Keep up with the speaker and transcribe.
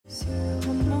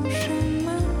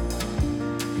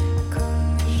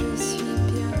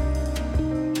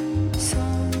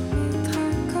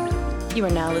You are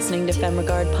now listening to Femme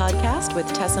Regard Podcast with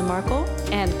Tessa Markle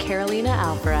and Carolina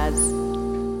Alvarez.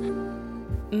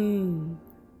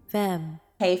 Femme.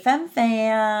 Hey, Femme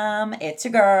Fam. It's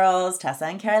your girls, Tessa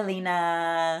and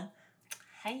Carolina.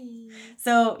 Hi.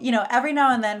 So, every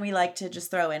now and then we like to just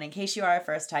throw in case you are a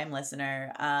first-time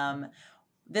listener,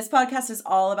 this podcast is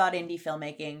all about indie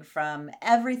filmmaking, from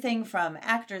everything from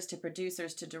actors to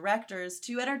producers to directors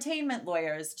to entertainment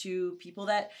lawyers to people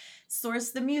that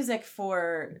source the music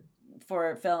for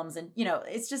films, and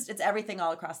it's everything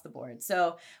all across the board.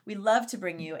 So we love to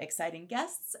bring you exciting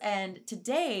guests, and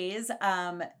today's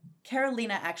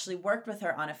Carolina actually worked with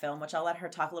her on a film, which I'll let her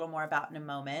talk a little more about in a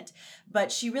moment,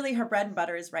 but her bread and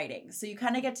butter is writing. So you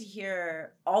kind of get to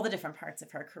hear all the different parts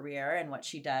of her career and what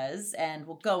she does, and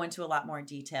we'll go into a lot more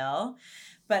detail.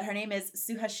 But her name is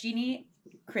Suhashini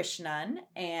Krishnan,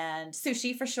 and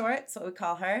Sushi for short, that's what we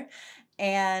call her.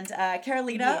 And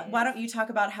Carolina, Why don't you talk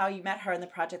about how you met her in the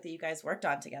project that you guys worked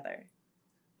on together?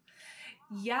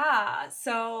 Yeah,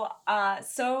 so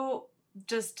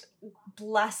just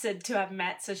blessed to have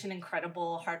met such an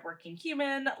incredible, hardworking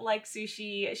human like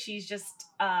Sushi. She's just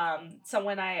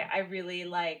someone I really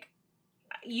like.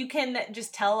 You can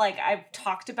just tell, I've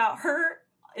talked about her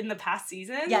in the past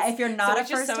seasons. Yeah, if you're not a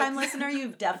first-time listener,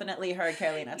 you've definitely heard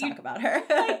Carolina talk about her.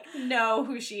 Know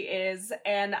who she is,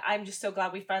 and I'm just so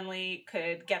glad we finally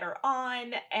could get her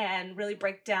on and really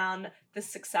break down the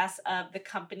success of The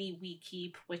Company We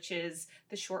Keep, which is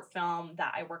the short film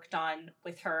that I worked on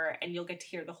with her, and you'll get to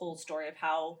hear the whole story of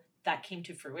how that came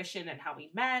to fruition and how we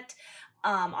met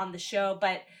on the show.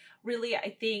 But really,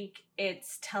 I think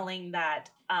it's telling that,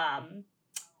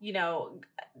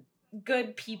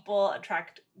 good people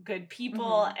attract good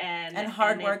people, and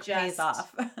hard work pays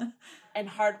off. And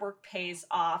hard work pays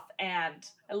off. And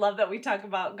I love that we talk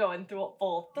about going through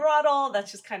full throttle.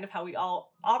 That's just kind of how we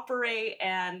all operate.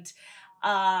 And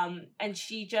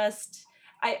she just,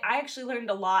 I actually learned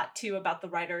a lot too about the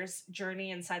writer's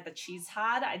journey inside that she's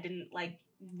had. I didn't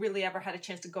really ever had a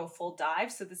chance to go full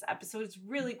dive. So this episode is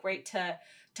really great to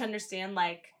understand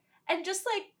and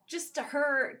just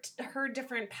her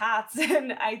different paths.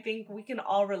 And I think we can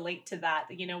all relate to that.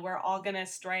 We're all going to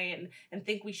stray and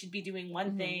think we should be doing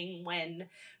one thing when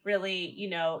really,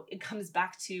 it comes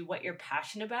back to what you're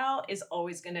passionate about is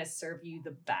always going to serve you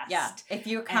the best. Yeah. If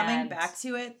you're coming back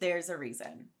to it, there's a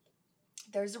reason.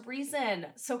 There's a reason.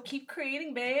 So keep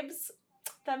creating, babes.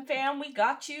 Fam, we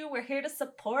got you. We're here to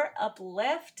support,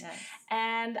 uplift. Yes.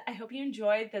 And I hope you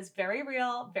enjoyed this very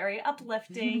real, very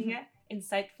uplifting,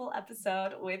 insightful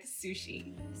episode with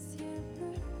Sushi.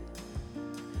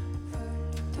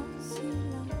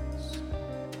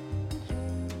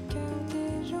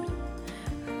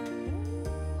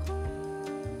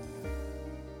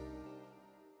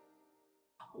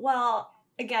 Well,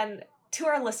 again, to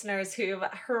our listeners who've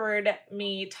heard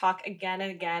me talk again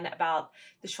and again about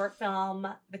the short film,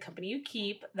 The Company You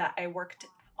Keep, that I worked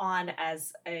on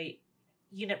as a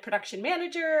unit production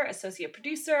manager, associate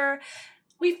producer,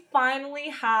 we finally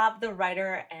have the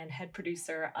writer and head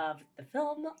producer of the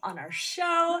film on our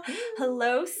show.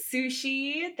 Hello,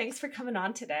 Sushi. Thanks for coming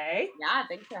on today. Yeah,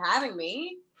 thanks for having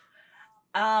me.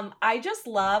 I just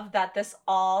love that this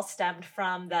all stemmed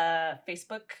from the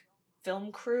Facebook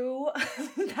film crew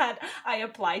that I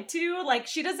applied to.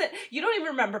 You don't even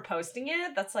remember posting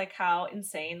it. That's how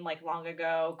insane, long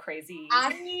ago, crazy.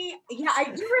 I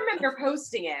do remember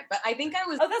posting it, but I think I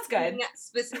was that's good.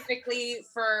 Specifically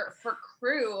for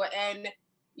crew, and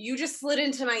you just slid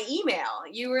into my email.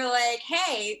 You were like,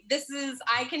 hey,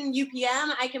 I can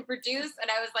UPM, I can produce, and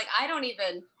I was like, I don't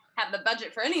even have the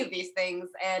budget for any of these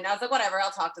things. And I was like, whatever, I'll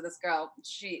talk to this girl.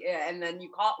 And then we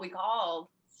called.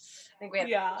 I think we had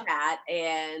a chat,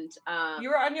 and you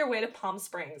were on your way to Palm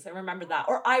Springs. I remember that.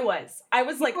 Or I was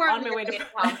on my way to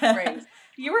Palm Springs.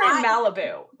 You were in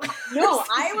Malibu. No,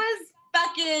 I was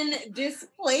fucking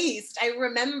displaced. I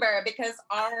remember because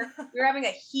we were having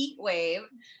a heat wave,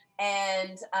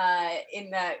 and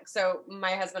so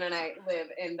my husband and I live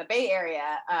in the Bay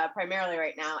Area primarily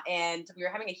right now, and we were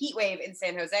having a heat wave in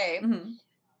San Jose. Mm-hmm.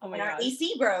 Oh my God. Our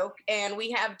AC broke, and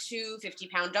we have two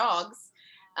 50-pound dogs.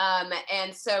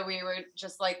 And so we were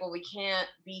just like, well, we can't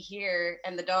be here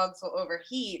and the dogs will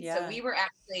overheat. Yeah. So we were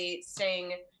actually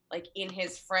staying in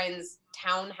his friend's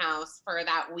townhouse for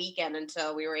that weekend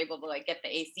until we were able to get the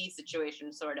AC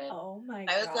situation sorted. Oh my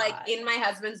God. I was in my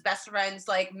husband's best friend's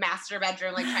master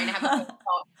bedroom, trying to have a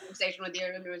conversation with you,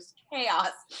 and it was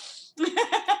chaos.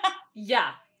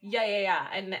 Yeah.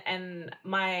 And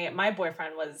my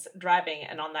boyfriend was driving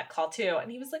and on that call too,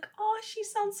 and he was like, "Oh, she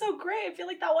sounds so great. I feel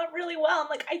like that went really well." I'm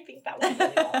like, "I think that went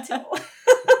really well too."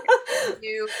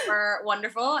 You were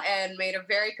wonderful and made a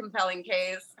very compelling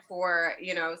case for,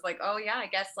 I was like, oh yeah, I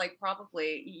guess like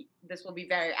probably this will be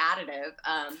very additive.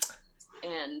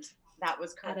 And that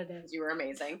was correct. You were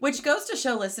amazing. Which goes to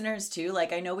show listeners too,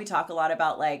 like, I know we talk a lot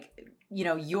about like,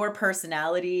 your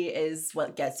personality is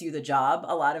what gets you the job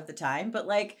a lot of the time, but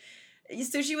like,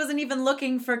 so she wasn't even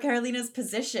looking for Carolina's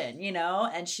position,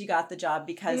 and she got the job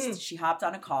because she hopped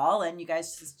on a call and you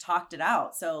guys just talked it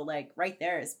out. So like right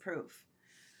there is proof.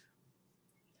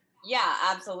 Yeah,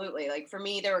 absolutely. Like for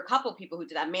me, there were a couple people who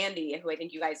did that. Mandy, who I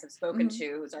think you guys have spoken to,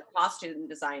 who's our costume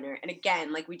designer. And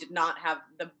again, like we did not have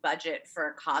the budget for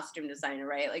a costume designer,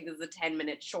 right? Like this is a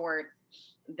 10-minute short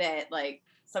that like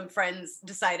some friends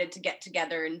decided to get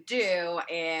together and do.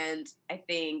 And I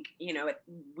think,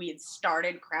 we had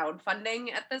started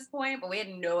crowdfunding at this point, but we had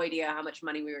no idea how much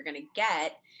money we were going to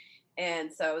get.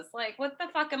 And so it's like, what the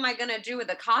fuck am I going to do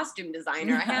with a costume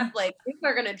designer? I have like, people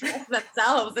are going to dress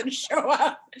themselves and show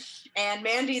up. And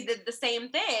Mandy did the same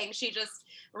thing. She just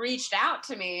reached out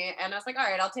to me and I was like, all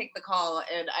right, I'll take the call.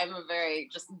 And I'm a very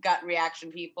just gut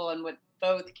reaction people. And with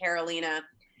both Carolina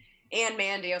and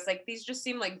Mandy, I was like, these just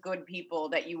seem like good people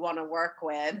that you want to work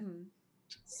with.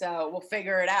 So we'll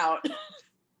figure it out.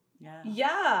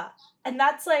 Yeah. And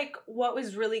that's like what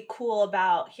was really cool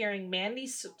about hearing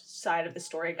Mandy's side of the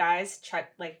story, guys. Try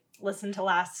listen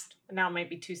to now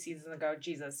maybe 2 seasons ago,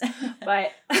 Jesus.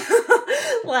 But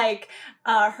like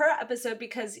her episode,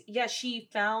 because she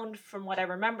found, from what I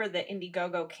remember, the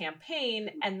Indiegogo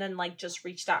campaign and then like just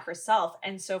reached out herself.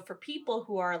 And so for people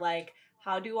who are like,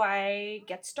 how do I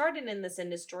get started in this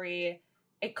industry?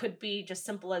 It could be just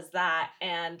simple as that.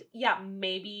 And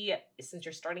maybe since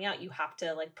you're starting out, you have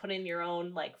to like put in your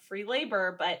own like free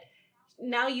labor, but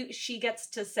now she gets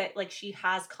to say like she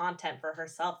has content for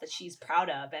herself that she's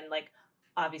proud of. And like,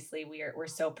 obviously we're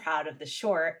so proud of the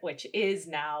short, which is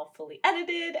now fully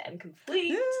edited and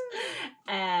complete.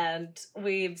 And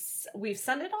we've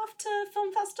sent it off to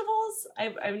film festivals.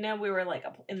 I know we were like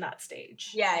up in that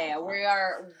stage. Yeah.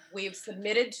 We've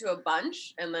submitted to a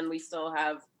bunch and then we still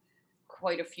have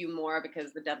quite a few more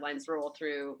because the deadlines roll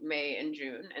through May and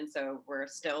June. And so we're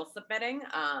still submitting.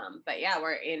 But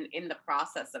we're in the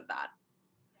process of that.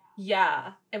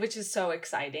 Yeah, which is so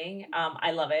exciting.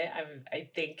 I love it. I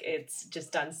think it's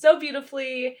just done so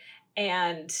beautifully.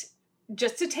 And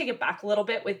just to take it back a little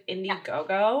bit with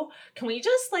Indiegogo, can we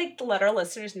just like let our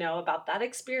listeners know about that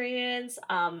experience?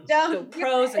 The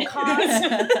pros and cons.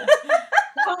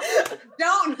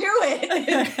 Don't do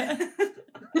it.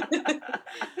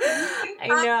 I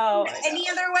know. Any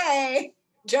other way,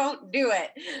 don't do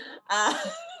it.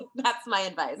 That's my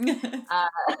advice.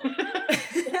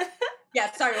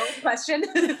 Sorry, what was the question?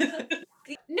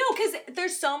 No, because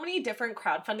there's so many different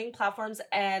crowdfunding platforms,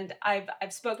 and I've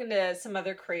spoken to some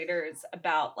other creators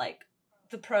about like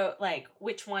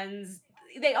which ones.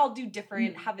 They all do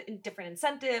have different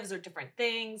incentives or different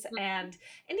things, and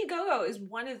Indiegogo is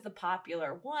one of the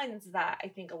popular ones that I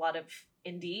think a lot of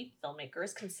indie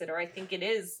filmmakers consider. I think it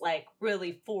is like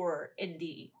really for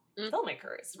indie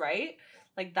filmmakers, right?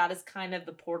 Like that is kind of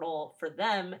the portal for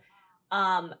them.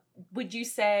 Would you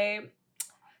say,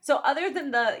 so other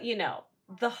than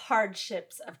the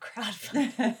hardships of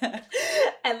crowdfunding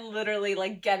and literally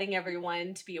like getting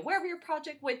everyone to be aware of your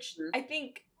project, which I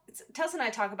think Tess and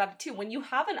I talk about it too. When you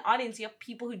have an audience, you have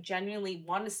people who genuinely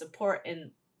want to support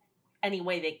in any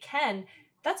way they can.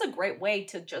 That's a great way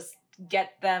to just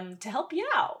get them to help you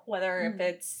out, whether if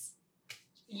it's.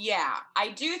 Yeah,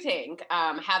 I do think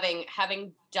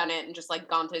having done it and just like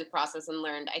gone through the process and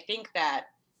learned, I think that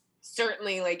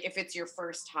certainly like if it's your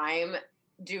first time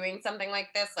doing something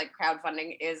like this, like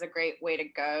crowdfunding is a great way to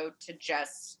go to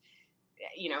just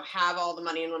have all the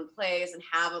money in one place and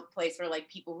have a place where like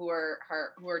people who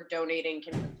are donating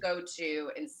can go to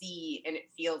and see, and it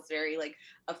feels very like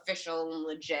official and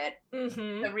legit.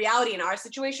 The reality in our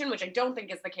situation, which I don't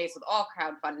think is the case with all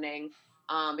crowdfunding,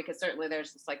 because certainly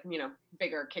there's just like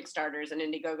bigger Kickstarters and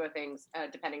Indiegogo things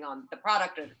depending on the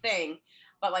product or the thing.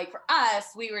 But like for us,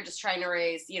 we were just trying to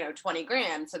raise 20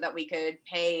 grand so that we could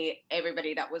pay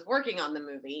everybody that was working on the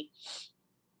movie.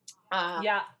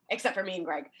 Except for me and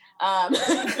Greg. That's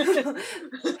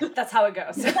how it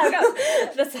goes.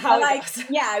 That's how it goes.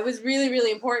 Yeah, it was really,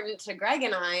 really important to Greg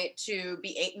and I to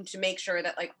be able to make sure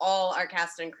that like all our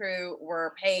cast and crew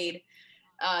were paid.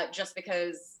 Just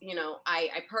because,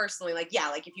 I personally like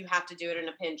if you have to do it in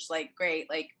a pinch, like great,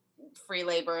 like free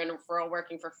labor and if we're all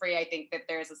working for free, I think that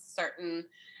there's a certain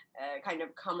kind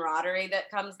of camaraderie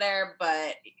that comes there.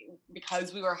 But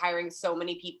because we were hiring so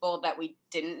many people that we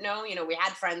didn't know, we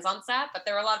had friends on set, but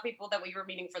there were a lot of people that we were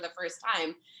meeting for the first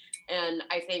time. And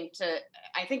I think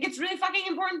it's really fucking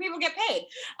important people get paid.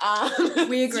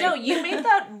 We agree. No, you made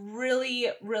that really,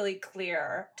 really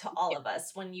clear to all of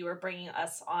us when you were bringing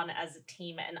us on as a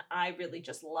team, and I really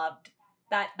just loved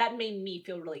that. That made me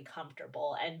feel really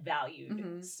comfortable and valued.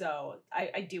 Mhm. So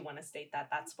I do want to state that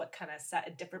that's what kind of set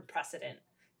a different precedent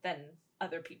than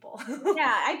other people.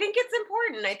 Yeah, I think it's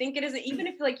important. I think it is, even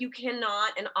if like you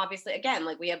cannot, and obviously again,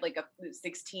 like we had like a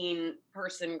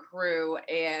 16-person crew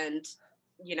and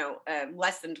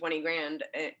less than 20 grand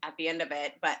at the end of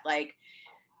it, but like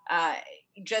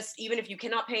just even if you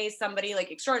cannot pay somebody like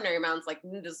extraordinary amounts, like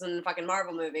this in a fucking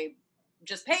Marvel movie,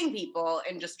 just paying people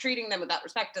and just treating them with that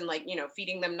respect and like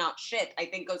feeding them not shit, I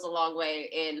think goes a long way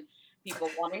in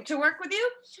people wanting to work with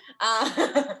you.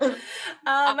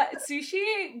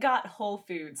 Sushi got Whole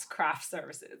Foods craft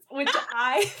services, which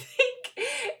I think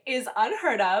is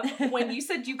unheard of. When you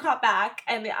said you got back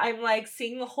and I'm like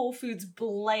seeing the Whole Foods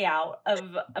layout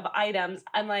of items,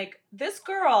 I'm like, this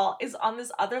girl is on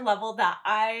this other level that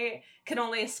I can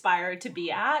only aspire to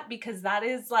be at, because that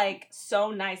is like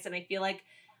so nice. And I feel like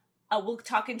we'll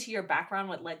talk into your background,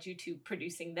 what led you to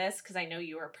producing this, because I know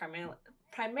you were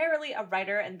primarily a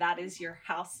writer and that is your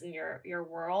house and your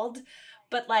world,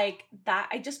 but like that,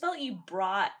 I just felt you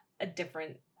brought a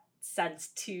different sense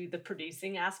to the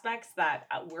producing aspects that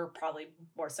we're probably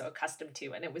more so accustomed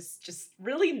to, and it was just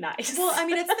really nice. Well, I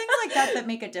mean, it's things like that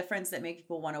make a difference, that make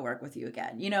people want to work with you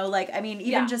again. Like, I mean,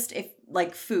 even just if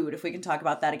like food, if we can talk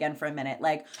about that again for a minute,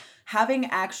 like having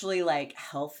actually like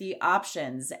healthy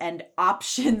options and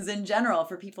options in general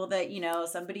for people that,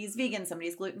 somebody's vegan,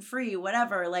 somebody's gluten-free,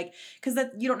 whatever, like, because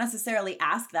that you don't necessarily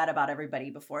ask that about everybody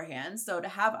beforehand. So to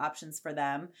have options for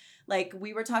them, like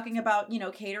we were talking about,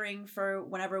 catering for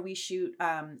whenever we shoot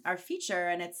our feature,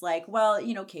 and it's like, well,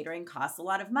 catering costs a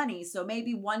lot of money. So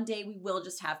maybe one day we will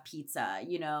just have pizza,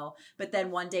 but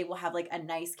then one day we'll have like a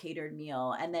nice catered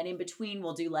meal. And then in between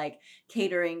we'll do like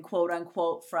catering, quote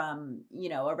unquote, from,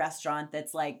 a restaurant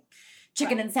that's like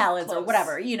chicken and salads or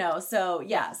whatever, So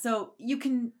yeah, so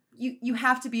you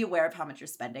have to be aware of how much you're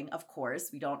spending. Of course,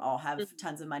 we don't all have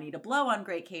tons of money to blow on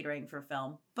great catering for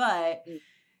film, but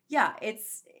yeah,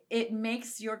 it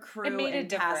makes your crew and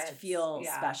cast feel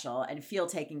special and feel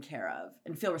taken care of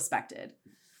and feel respected.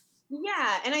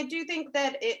 Yeah, and I do think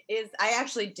that it is. I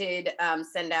actually did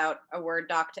send out a Word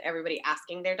doc to everybody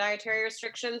asking their dietary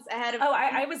restrictions ahead of. Oh,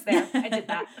 I was there. I did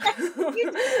that.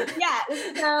 Yeah,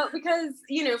 so because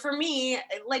for me,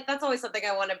 like that's always something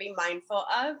I want to be mindful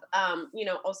of.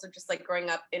 Also just like growing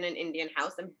up in an Indian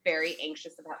house, I'm very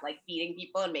anxious about like feeding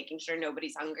people and making sure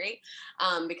nobody's hungry,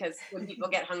 because when people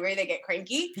get hungry, they get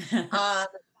cranky.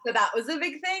 So that was a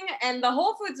big thing. And the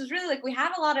Whole Foods was really like, we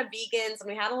had a lot of vegans and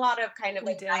we had a lot of kind of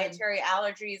like dietary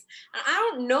allergies. And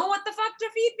I don't know what the fuck to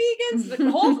feed vegans, but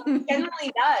Whole Foods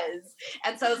generally does.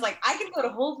 And so I was like, I can go to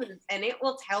Whole Foods and it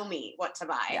will tell me what to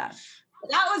buy. Yeah.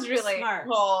 That was really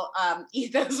whole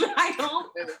ethos behind Whole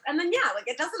Foods. And then like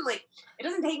it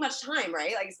doesn't take much time,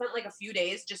 right? Like I spent like a few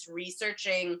days just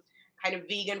researching kind of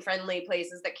vegan friendly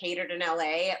places that catered in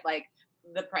LA at like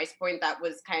the price point that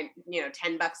was kind of,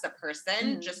 $10 a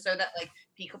person, just so that like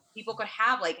people could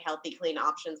have like healthy, clean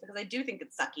options, because I do think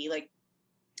it's sucky. Like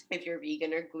if you're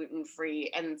vegan or gluten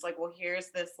free and it's like, well,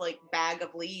 here's this like bag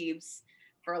of leaves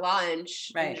for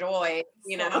lunch, enjoy,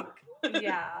 Yeah.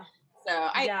 So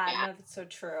no, that's so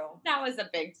true. That was a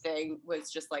big thing,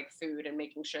 was just like food and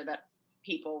making sure that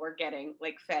people were getting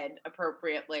like fed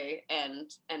appropriately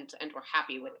and were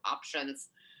happy with options.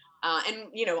 And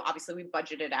obviously we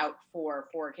budgeted out for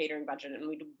a catering budget, and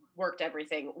we worked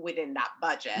everything within that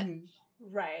budget.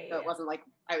 Right. So it wasn't like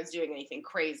I was doing anything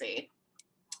crazy.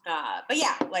 But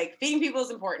yeah, like feeding people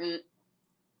is important.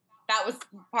 That was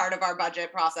part of our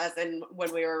budget process, and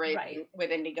when we were raising with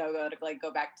Indiegogo, to like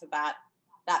go back to that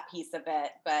piece of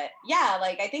it. But yeah,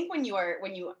 like I think when you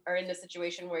are in the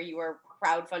situation where you are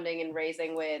crowdfunding and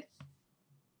raising with,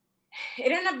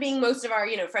 it ended up being most of our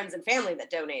friends and family that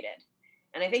donated.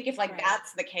 And I think if like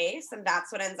that's the case, and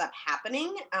that's what ends up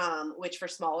happening, which for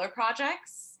smaller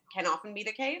projects can often be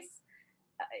the case,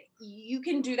 you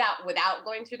can do that without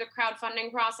going through the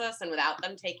crowdfunding process and without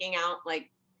them taking out like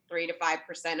 3 to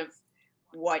 5% of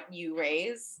what you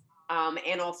raise,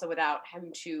 and also without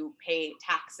having to pay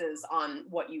taxes on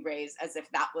what you raise as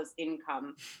if that was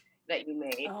income that you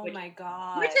made. Oh my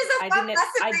God. Which is a fun lesson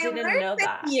I didn't know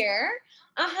that. Year.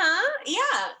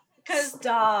 Yeah.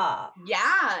 Stop.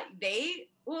 Yeah, they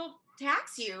will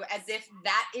tax you as if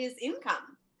that is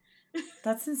income.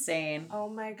 That's insane. Oh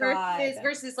my God.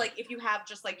 Versus like if you have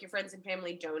just like your friends and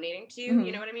family donating to you,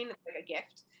 you know what I mean? It's like a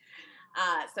gift.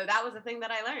 So that was a thing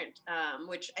that I learned,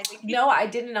 which I think. No, I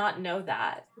did not know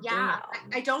that. Yeah,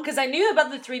 I don't. Because I knew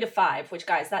about the 3 to 5, which,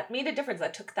 guys, that made a difference.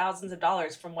 That took thousands of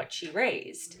dollars from what she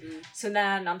raised. Mm-hmm. So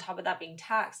then on top of that being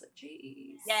taxed, like,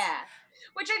 geez. Yeah.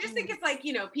 Which I just think it's like,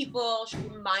 people should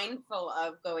be mindful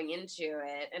of going into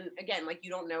it. And again, like, you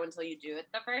don't know until you do it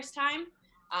the first time.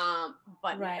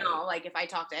 But right. now, like, if I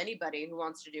talk to anybody who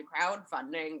wants to do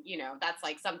crowdfunding, that's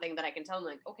like something that I can tell them,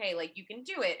 like, okay, like, you can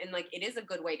do it. And like, it is a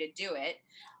good way to do it.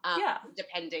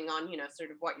 Depending on,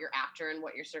 sort of what you're after and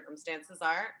what your circumstances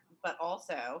are. But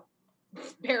also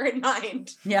bear in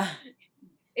mind. Yeah.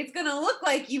 It's going to look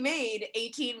like you made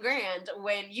 18 grand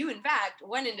when you, in fact,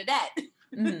 went into debt.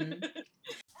 Mm-hmm.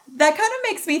 That kind of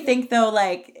makes me think, though,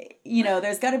 like,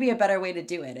 there's got to be a better way to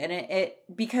do it. And it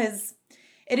because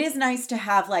it is nice to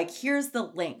have, like, here's the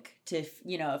link to,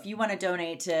 if you want to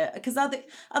donate to, because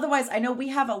otherwise I know we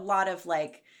have a lot of,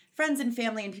 like, friends and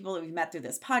family and people that we've met through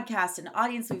this podcast and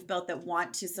audience we've built that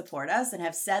want to support us and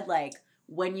have said, like,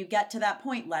 when you get to that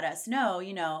point, let us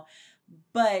know,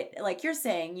 but like you're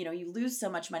saying, you lose so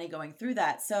much money going through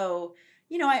that. So,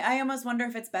 I almost wonder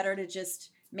if it's better to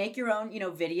just make your own,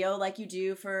 video like you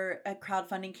do for a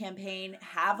crowdfunding campaign,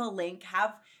 have a link,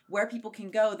 have where people can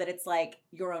go that it's like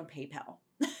your own PayPal,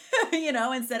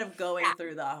 instead of going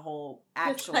through the whole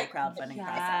actual crowdfunding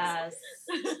process.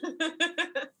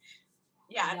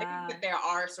 Yeah, I think that there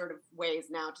are sort of ways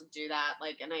now to do that.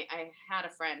 Like, and I had a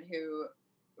friend who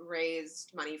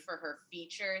raised money for her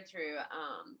feature through,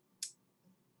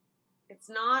 it's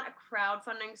not a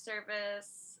crowdfunding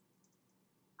service.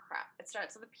 Crap, it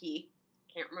starts with a P.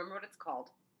 Can't remember what it's called.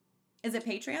 Is it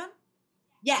Patreon?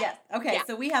 Yeah. Yes. Okay. Yeah.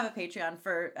 So we have a Patreon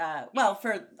for,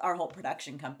 for our whole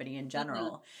production company in general.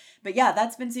 Mm-hmm. But yeah,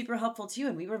 that's been super helpful too.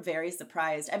 And we were very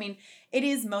surprised. I mean, it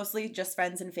is mostly just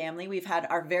friends and family. We've had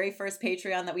our very first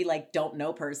Patreon that we like don't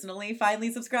know personally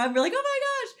finally subscribe. We're like, oh my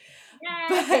gosh.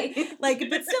 Yay.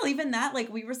 But still, even that,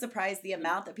 like, we were surprised the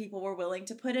amount that people were willing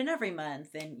to put in every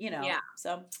month. And,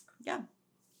 so yeah.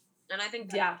 And I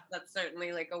think that's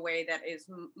certainly like a way that is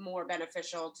more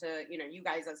beneficial to, you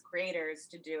guys as creators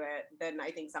to do it than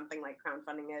I think something like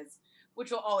crowdfunding is,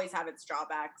 which will always have its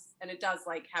drawbacks. And it does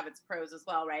like have its pros as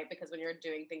well, right? Because when you're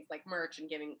doing things like merch and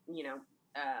giving,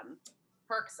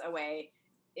 perks away,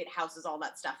 it houses all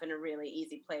that stuff in a really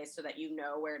easy place so that you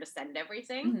know where to send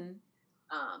everything.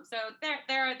 Mm-hmm. So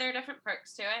there are different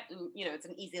perks to it. And, it's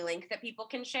an easy link that people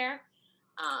can share.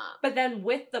 But then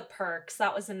with the perks,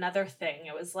 that was another thing.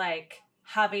 It was like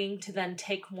having to then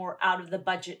take more out of the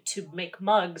budget to make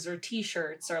mugs or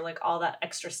t-shirts or like all that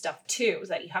extra stuff too,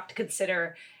 that you have to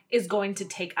consider is going to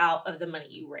take out of the money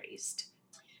you raised,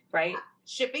 right?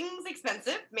 Shipping's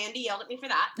expensive. Mandy yelled at me for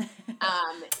that.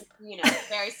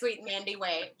 Very sweet Mandy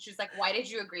way. She was like, why did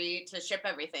you agree to ship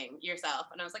everything yourself?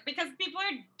 And I was like, because people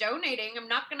are donating. I'm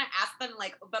not going to ask them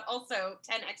like, but also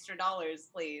 $10 extra,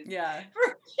 please. Yeah.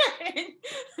 For shipping.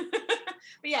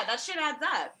 But yeah, that shit adds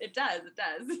up. It does.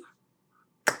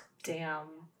 Damn.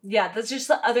 Yeah, that's just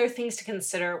the other things to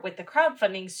consider with the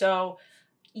crowdfunding. So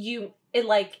it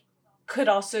like could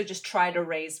also just try to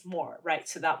raise more, right?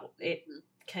 So that it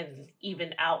can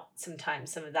even out sometimes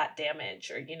some of that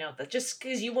damage, or that just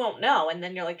because you won't know, and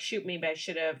then you're like, shoot, maybe I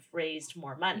should have raised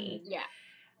more money. Yeah.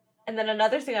 And then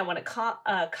another thing I want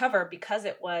to cover, because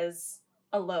it was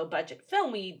a low budget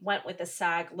film, we went with a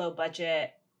SAG low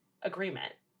budget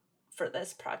agreement for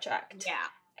this project. Yeah.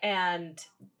 And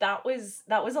that was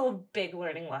a big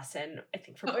learning lesson, I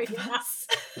think, for both of us.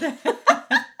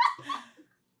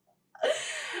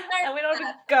 And we don't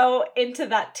go into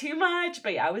that too much,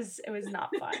 but yeah, it was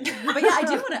not fun. But yeah,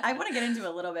 I want to get into it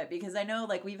a little bit because I know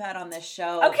like we've had on this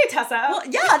show. Okay, Tessa. Well,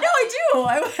 yeah, no, I do.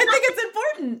 I think it's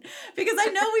important because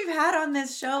I know we've had on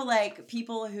this show like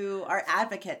people who are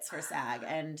advocates for SAG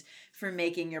and for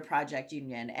making your project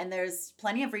union. And there's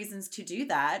plenty of reasons to do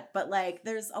that, but like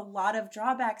there's a lot of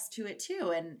drawbacks to it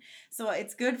too. And so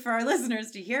it's good for our listeners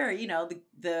to hear,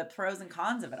 the pros and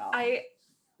cons of it all.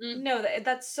 No,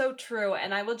 that's so true.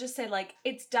 And I will just say, like,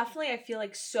 it's definitely, I feel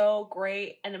like, so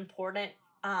great and important.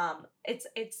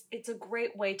 It's a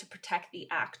great way to protect the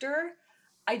actor.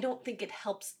 I don't think it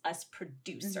helps us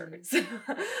producers.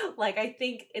 Mm-hmm. Like, I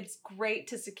think it's great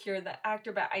to secure the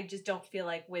actor, but I just don't feel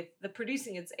like with the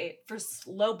producing, for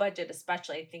low budget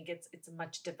especially, I think it's a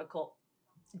much difficult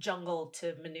jungle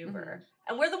to maneuver. Mm-hmm.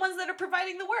 And we're the ones that are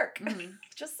providing the work. Mm-hmm.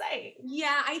 Just saying.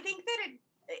 Yeah, I think that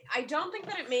I don't think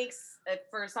that it makes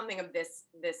for something of this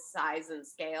size and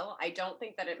scale. I don't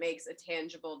think that it makes a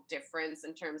tangible difference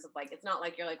in terms of like, it's not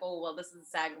like you're like, oh well, this is a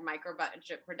SAG micro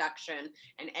budget production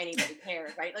and anybody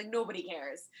cares, right? Like nobody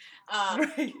cares.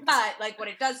 Right. But like what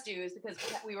it does do is because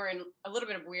we were in a little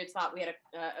bit of a weird spot. We had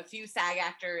a few SAG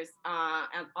actors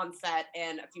on set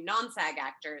and a few non-SAG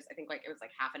actors. I think like it was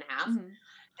like half and half. Mhm.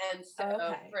 And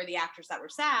so for the actors that were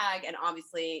SAG, and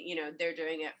obviously, you know, they're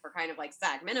doing it for kind of like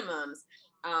SAG minimums.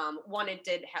 One, it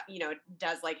did, you know, it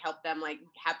does like help them like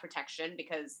have protection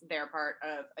because they're part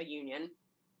of a union.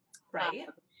 Right.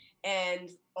 And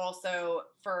also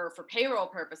for payroll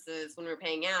purposes, when we were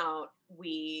paying out,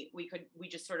 we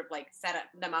just sort of like set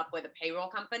them up with a payroll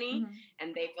company, Mhm.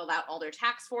 and they filled out all their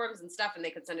tax forms and stuff, and they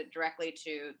could send it directly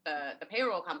to the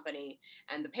payroll company,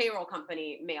 and the payroll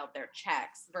company mailed their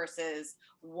checks, versus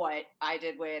what I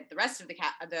did with the rest of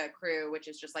the crew, which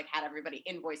is just like had everybody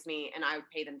invoice me and I would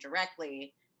pay them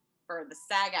directly. For the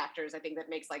SAG actors, I think that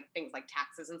makes like things like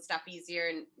taxes and stuff easier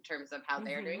in terms of how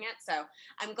they're doing it. So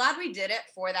I'm glad we did it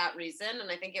for that reason, and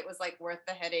I think it was like worth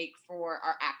the headache for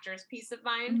our actors' peace of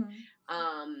mind.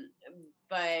 Mhm.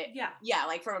 But Yeah.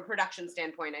 like from a production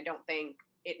standpoint, I don't think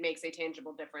it makes a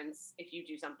tangible difference if you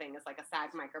do something as like a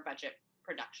SAG micro budget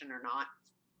production or not.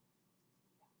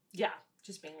 Yeah.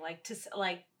 Just being like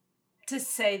to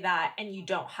say that, and you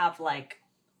don't have like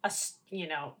a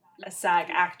SAG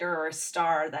actor or a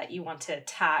star that you want to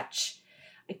attach.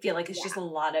 I feel like it's just a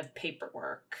lot of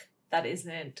paperwork that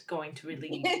isn't going to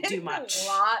really do much. A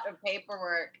lot of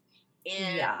paperwork.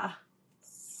 And Yeah.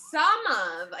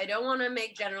 I don't want to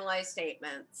make generalized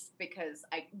statements because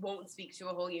I won't speak to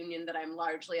a whole union that I'm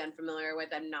largely unfamiliar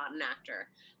with. I'm not an actor.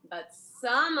 But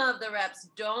some of the reps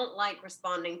don't like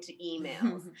responding to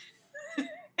emails.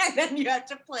 And then you have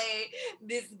to play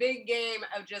this big game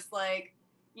of just like,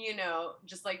 you know,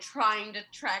 just like trying to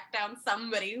track down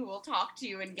somebody who will talk to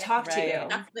you and get Talk to the you.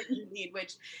 stuff that you need,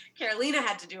 which Carolina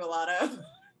had to do a lot of.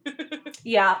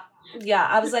 Yeah.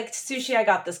 I was like, Sushi, I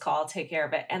got this call. I'll take care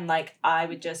of it. And like, I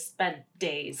would just spend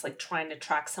days like trying to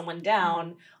track someone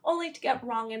down, only to get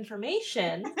wrong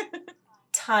information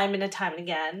time and time and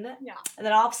again. Yeah. And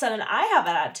then all of a sudden I have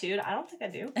an attitude. I don't think I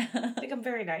do. I think I'm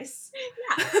very nice.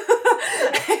 Yeah.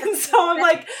 And so I'm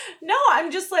like, no, I'm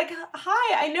just like,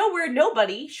 hi, I know we're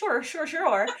nobody. Sure.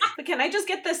 But can I just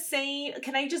get the same,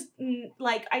 I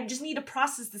just need to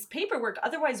process this paperwork.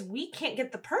 Otherwise we can't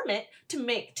get the permit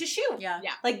to shoot. Yeah.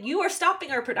 Like you are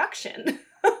stopping our production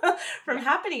from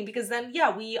happening, because then,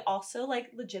 we also like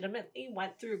legitimately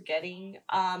went through getting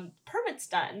permits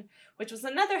done, which was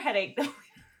another headache that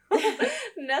we don't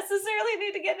necessarily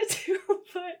need to get into,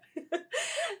 but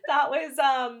that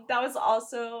was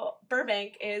also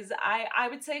Burbank. Is I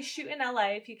would say shoot in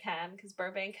LA if you can, because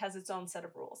Burbank has its own set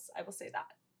of rules. I will say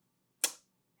that.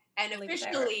 And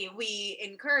officially, we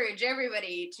encourage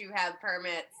everybody to have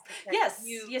permits. Yes.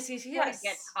 You Yes.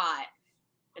 get caught.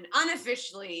 And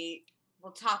unofficially,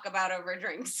 we'll talk about over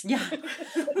drinks. Yeah.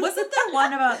 Wasn't there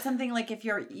one about something like if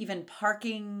you're even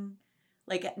parking,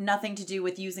 like nothing to do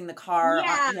with using the car?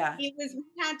 Yeah. It was, we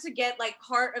had to get like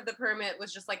part of the permit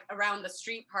was just like around the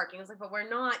street parking. I was like, but we're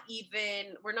not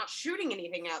shooting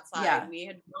anything outside. Yeah. We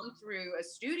had gone through a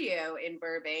studio in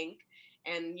Burbank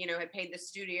and, you know, had paid the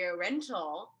studio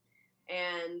rental.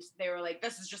 And they were like,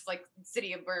 this is just like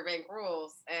City of Burbank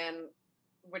rules. And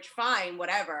which fine,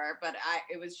 whatever. But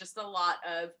it was just a lot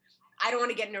of, I don't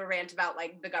want to get into a rant about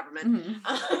like the government.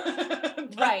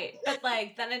 Mhm. Right. But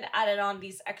like then it added on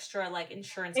these extra like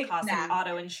insurance costs and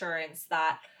auto insurance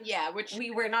that which we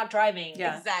were not driving.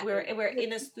 Yeah. Exactly. We're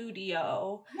in a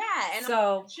studio. Yeah. And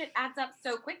so shit adds up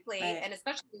so quickly. Right. And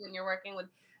especially when you're working with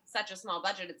such a small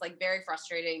budget, it's like very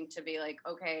frustrating to be like,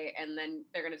 okay, and then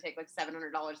they're going to take like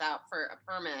 $700 out for a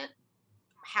permit,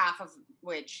 half of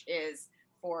which is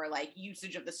for like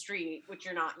usage of the street, which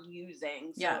you're not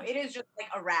using. So it is just like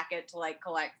a racket to like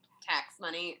collect tax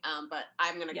money. But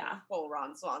I'm going to pull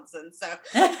Ron Swanson. So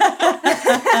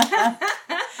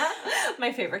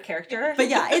my favorite character. But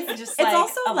yeah, it's just it's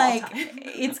also of all like time.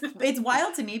 it's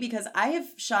wild to me because I have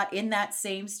shot in that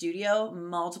same studio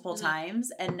multiple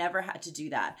times and never had to do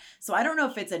that. So I don't know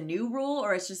if it's a new rule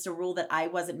or it's just a rule that I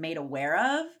wasn't made aware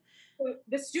of.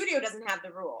 The studio doesn't have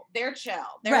the rule. They're chill.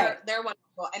 Right. They're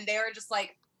wonderful. And they're just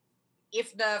like,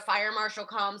 if the fire marshal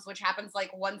comes, which happens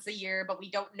like once a year, but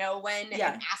we don't know when, and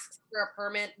asks for a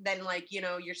permit, then like, you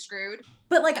know, you're screwed.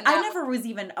 But like, I never was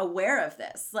even aware of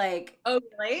this. Like, oh,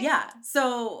 really? Yeah.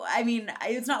 So, I mean,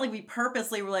 it's not like we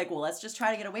purposely were like, well, let's just try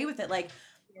to get away with it. Like,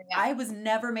 I was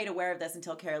never made aware of this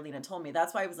until Carolina told me.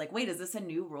 That's why I was like, wait, is this a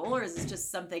new rule or is this just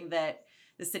something that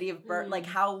the city of like,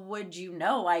 how would you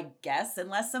know, I guess,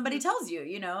 unless somebody tells you,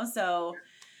 you know? So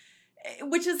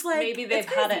which is like, maybe they've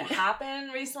had it happen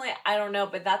recently. I don't know,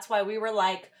 but that's why we were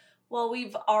like, well,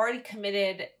 we've already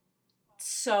committed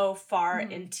so far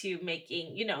into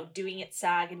making, doing it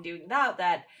SAG and doing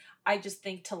that I just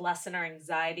think to lessen our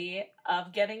anxiety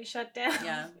of getting shut down.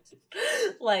 Yeah.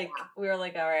 We were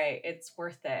like, all right, it's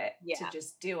worth it to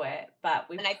just do it. But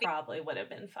we probably would have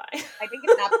been fine. I think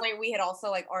at that point we had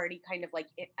also like already kind of like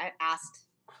asked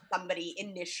somebody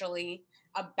initially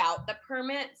about the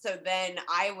permit. So then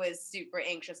I was super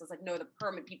anxious. I was like, no, the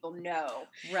permit people know.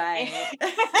 Right.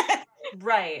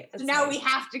 Right. So now we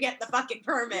have to get the fucking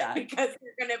permit because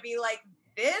you're going to be like,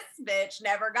 this bitch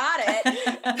never got it.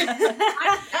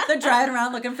 They're driving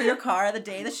around looking for your car the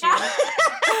day the shoot.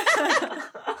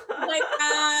 Like,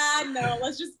 no,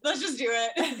 let's just do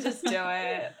it. Just do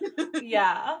it.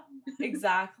 Yeah,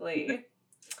 exactly.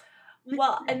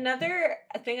 Well, another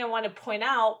thing I want to point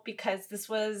out, because this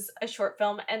was a short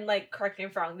film, and like, correct me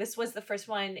if I'm wrong, this was the first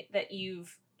one that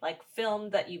you've like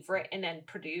filmed, that you've written and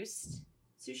produced.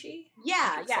 Sushi?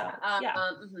 Yeah.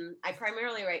 I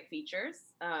primarily write features.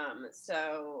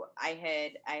 So I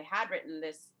had written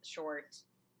this short,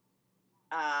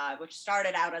 which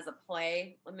started out as a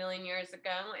play a million years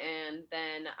ago, and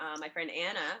then my friend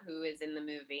Anna, who is in the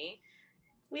movie,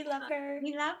 we love her.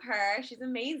 We love her. She's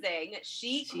amazing.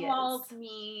 She called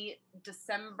me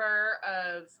December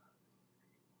of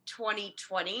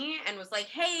 2020 and was like,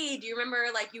 "Hey, do you remember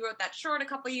like you wrote that short a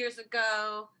couple years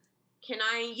ago? Can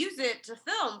I use it to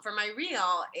film for my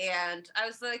reel?" And I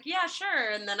was like, yeah,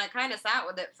 sure. And then I kind of sat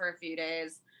with it for a few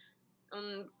days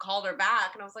and called her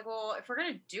back. And I was like, well, if we're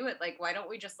going to do it, like, why don't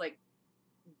we just like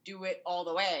do it all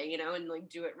the way, and like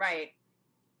do it right?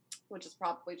 Which is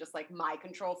probably just like my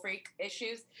control freak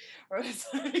issues, or it's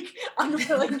like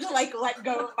unwilling to like let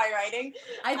go of my writing.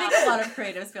 I think a lot of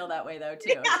creatives feel that way though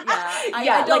too.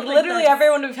 I like literally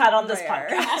everyone we've had on this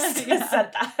podcast has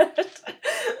said that.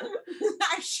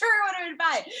 I'm sure it would have been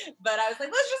fine, but I was like,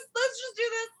 let's just do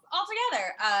this all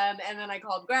together. And then I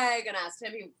called Greg and asked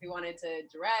him if he wanted to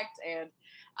direct, and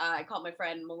I called my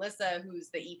friend Melissa, who's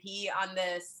the EP on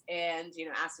this, and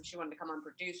asked if she wanted to come on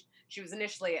produce. She was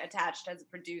initially attached as a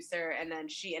producer, and then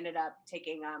she ended up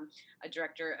taking a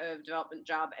director of development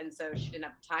job, and so she didn't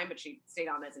have time, but she stayed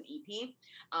on as an EP,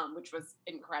 which was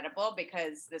incredible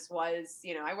because this was,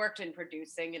 I worked in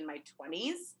producing in my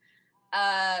 20s.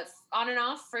 On and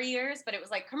off for years, but it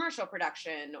was like commercial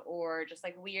production or just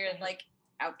like weird like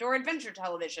outdoor adventure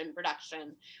television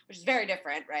production, which is very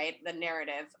different, right, than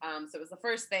narrative. So it was the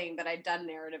first thing that I'd done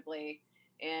narratively,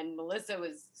 and Melissa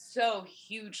was so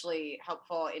hugely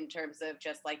helpful in terms of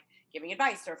just like giving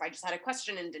advice, or if I just had a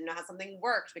question and didn't know how something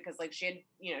worked, because like she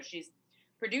had, she's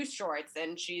produced shorts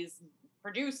and she's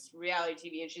produced reality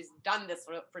TV and she's done this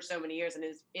for so many years, and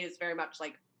it is very much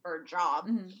like her job.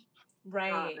 Mm-hmm.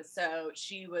 Right. So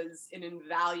she was an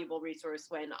invaluable resource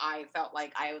when I felt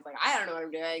like I was like, I don't know what I'm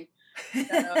doing.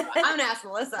 So I'm going to ask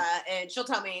Melissa and she'll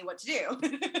tell me what to do.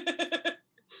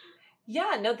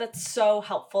 Yeah, no, that's so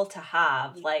helpful to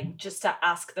have, like just to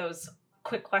ask those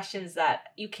quick questions that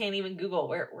you can't even Google.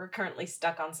 We're currently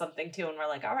stuck on something too, and we're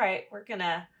like, all right, we're going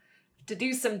to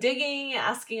do some digging,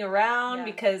 asking around,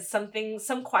 because some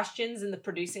questions in the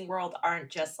producing world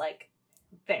aren't just like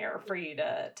there for you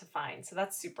to find. So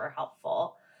that's super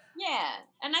helpful. Yeah.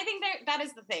 And I think that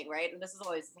is the thing, right? And this is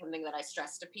always something that I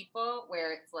stress to people,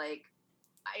 where it's like,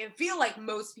 I feel like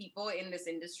most people in this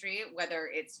industry, whether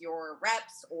it's your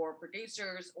reps or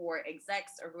producers or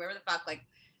execs or whoever the fuck, like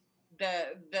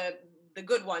the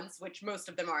good ones, which most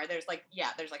of them are, there's like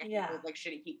a handful of like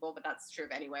shitty people, but that's true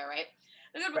of anywhere, right?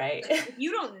 Right. If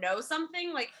you don't know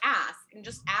something, like ask, and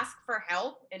just ask for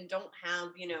help, and don't have,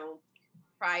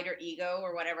 pride or ego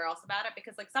or whatever else about it,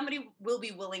 because like somebody will be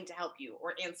willing to help you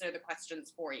or answer the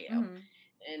questions for you.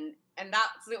 Mm-hmm. And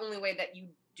that's the only way that you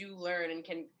do learn and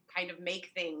can kind of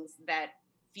make things that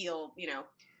feel,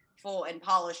 full and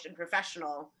polished and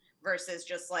professional, versus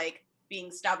just like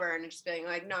being stubborn and just being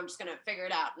like, no, I'm just going to figure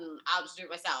it out and I'll just do it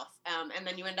myself. And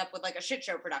then you end up with like a shit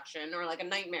show production or like a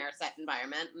nightmare set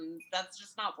environment, and that's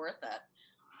just not worth it.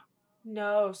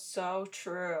 No, so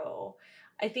true.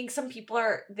 I think some people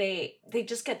they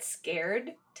just get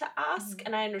scared to ask, mm-hmm.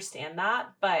 and I understand that,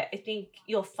 but I think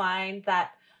you'll find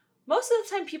that most of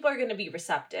the time people are going to be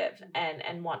receptive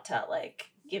and want to like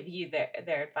give you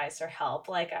their advice or help.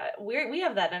 Like we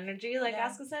have that energy. Like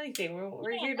ask us anything.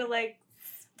 We're here to like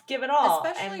give it all.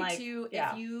 Especially and like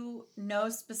if you know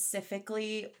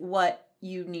specifically what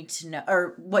you need to know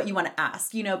or what you want to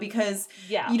ask, because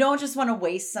Yeah. you don't just want to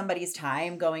waste somebody's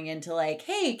time going into like,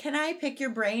 hey, can I pick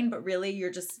your brain? But really you're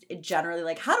just generally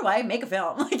like, how do I make a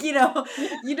film? Like, you don't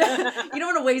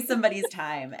want to waste somebody's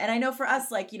time. And I know for us,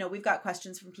 like, we've got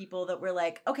questions from people that we're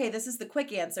like, okay, this is the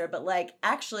quick answer, but like,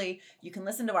 actually you can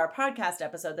listen to our podcast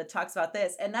episode that talks about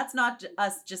this. And that's not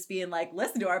us just being like,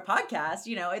 listen to our podcast,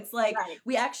 it's like, Right.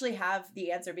 we actually have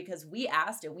the answer because we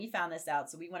asked and we found this out.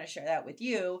 So we want to share that with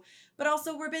you. But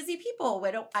also we're busy people.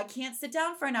 I can't sit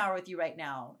down for an hour with you right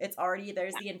now. It's already,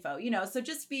 there's the info, so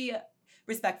just be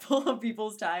respectful of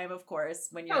people's time, of course,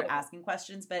 when you're asking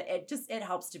questions, but it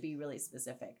helps to be really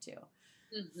specific too.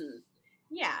 Mm-hmm.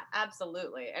 Yeah,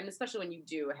 absolutely. And especially when you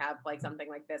do have like something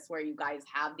like this where you guys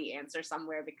have the answer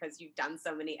somewhere because you've done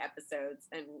so many episodes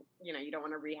and you don't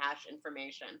want to rehash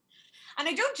information. And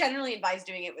I don't generally advise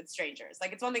doing it with strangers.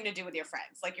 Like it's one thing to do with your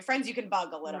friends. Like your friends you can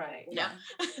bug a little Right. bit.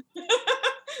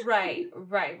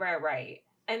 Right.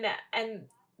 And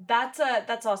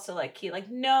that's also like key. Like,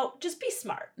 no, just be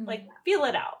smart. Mm-hmm. Like feel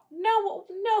it out. Know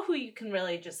who you can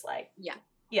really just like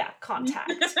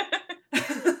contact.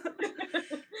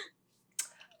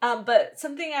 But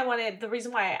something the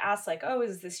reason why I asked like, oh,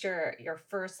 is this your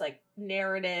first like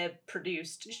narrative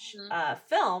produced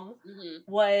film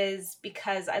was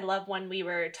because I love when we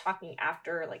were talking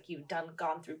after like you've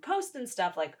gone through post and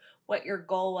stuff, like what your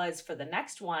goal was for the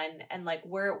next one and like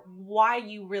why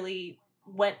you really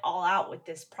went all out with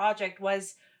this project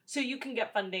was so you can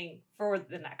get funding for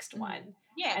the next one.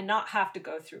 Yeah. And not have to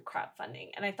go through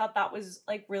crowdfunding. And I thought that was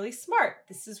like really smart.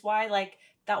 This is why like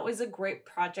that was a great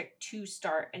project to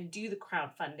start and do the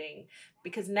crowdfunding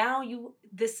because now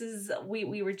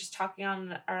we were just talking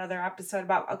on our other episode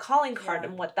about a calling card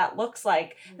and what that looks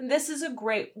like. And this is a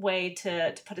great way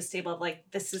to put a stable of like,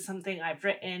 this is something I've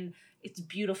written. It's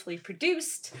beautifully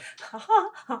produced.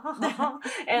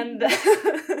 And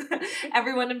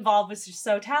everyone involved was just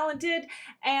so talented.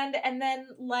 And then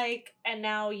like, and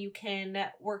now you can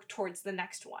work towards the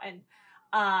next one.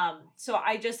 So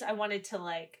I wanted to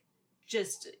like,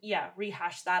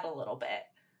 rehash that a little bit.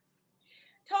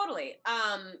 Totally.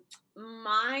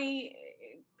 My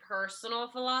personal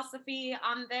philosophy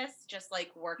on this, just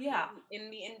like working in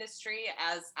the industry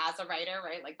as a writer,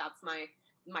 right? Like that's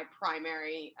my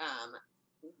primary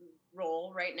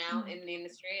role right now in the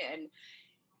industry. And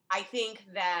I think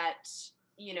that,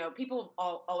 people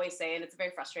always say, and it's a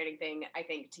very frustrating thing, I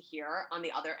think, to hear on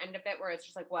the other end of it, where it's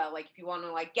just like, well, like if you want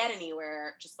to like get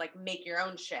anywhere, just like make your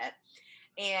own shit.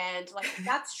 And like,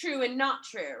 that's true and not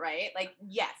true, right? Like,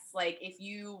 yes, like if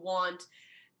you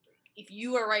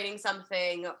are writing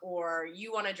something or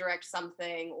you want to direct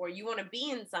something or you want to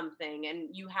be in something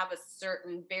and you have a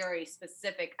certain very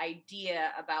specific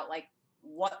idea about like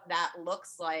what that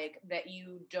looks like that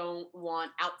you don't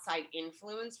want outside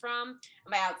influence from.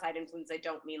 And by outside influence, I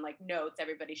don't mean like notes.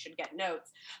 Everybody should get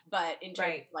notes, but in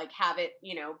terms of like have it,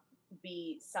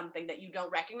 be something that you don't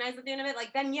recognize at the end of it,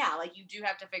 like then like you do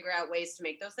have to figure out ways to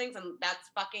make those things, and that's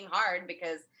fucking hard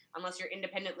because unless you're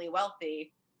independently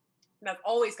wealthy, that's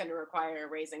always going to require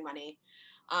raising money.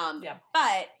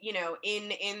 But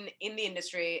in the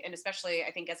industry, and especially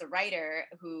I think as a writer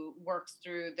who works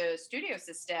through the studio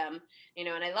system,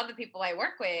 and I love the people I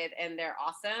work with and they're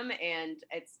awesome and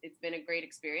it's been a great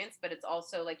experience, but it's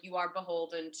also like you are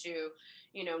beholden to,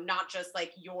 not just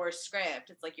like your script.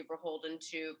 It's like you're beholden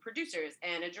to producers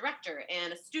and a director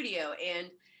and a studio and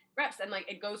reps, and like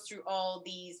it goes through all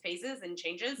these phases and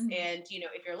changes. And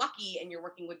if you're lucky and you're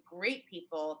working with great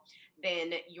people,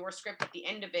 then your script at the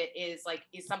end of it is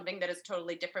something that is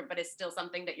totally different, but is still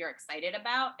something that you're excited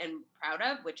about and proud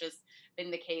of, which has been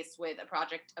the case with a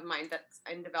project of mine that's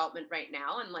in development right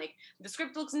now. And like the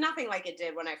script looks nothing like it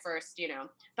did when I first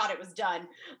thought it was done,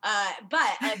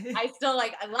 but I still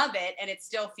I love it, and it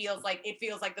still feels like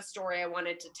the story I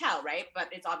wanted to tell, right? But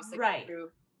it's obviously through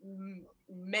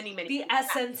many the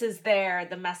essence is there,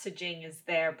 the messaging is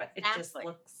there, but it just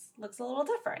looks a little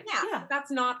different.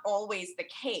 That's not always the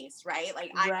case, right?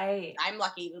 Like I'm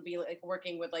lucky to be like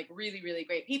working with like really, really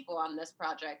great people on this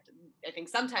project. I think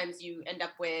sometimes you end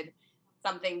up with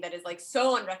something that is like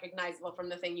so unrecognizable from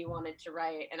the thing you wanted to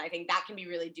write, and I think that can be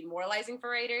really demoralizing for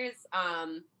writers.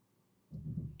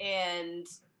 And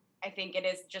I think it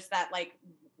is just that like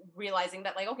realizing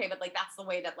that like, okay, but like that's the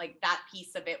way that like that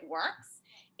piece of it works.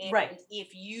 And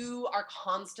if you are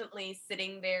constantly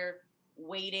sitting there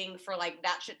waiting for like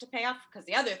that shit to pay off, because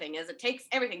the other thing is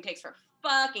everything takes for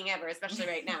fucking ever, especially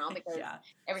right now because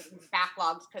everything's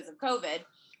backlogged because of COVID.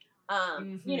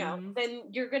 Then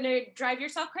you're gonna drive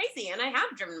yourself crazy, and I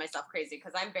have driven myself crazy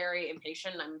because I'm very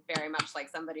impatient. I'm very much like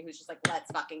somebody who's just like, let's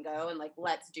fucking go and like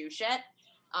let's do shit.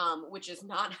 which is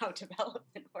not how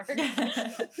development works.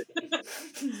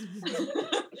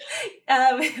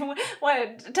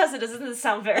 What, Tessa, doesn't this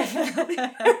sound very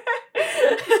familiar?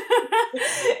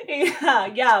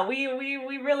 yeah, we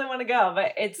really want to go,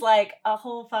 but it's like a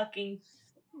whole fucking,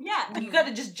 you got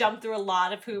to just jump through a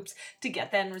lot of hoops to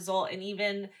get the end result. And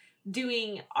even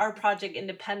doing our project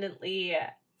independently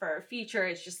for a feature,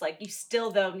 it's just like you still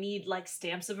though need like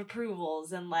stamps of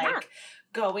approvals and like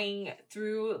going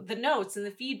through the notes and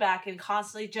the feedback and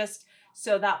constantly just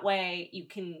so that way you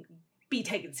can be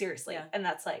taken seriously. And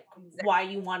that's like why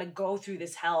you want to go through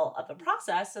this hell of a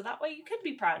process, so that way you can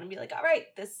be proud and be like, all right,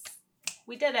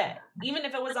 we did it, even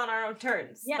if it was on our own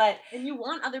terms. But and you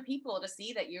want other people to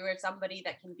see that you're somebody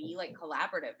that can be like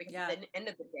collaborative, because at the end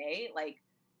of the day, like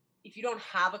if you don't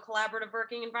have a collaborative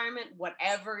working environment,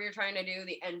 whatever you're trying to do,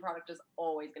 the end product is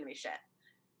always going to be shit.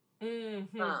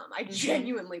 I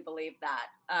genuinely believe that.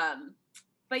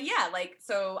 But yeah, like,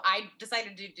 so I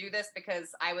decided to do this because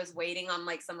I was waiting on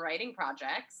like some writing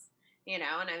projects, you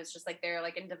know, and I was just like, they're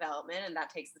like in development and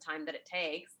that takes the time that it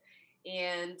takes.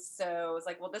 And so I was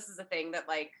like, well, this is a thing that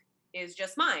like is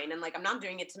just mine. And like, I'm not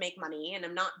doing it to make money, and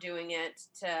I'm not doing it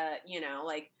to, you know,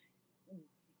 like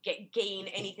gain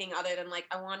anything other than like,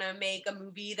 I want to make a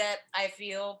movie that I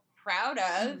feel proud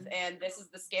of. And this is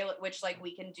the scale at which like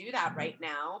we can do that right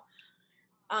now.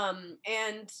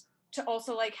 And to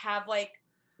also like have like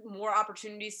more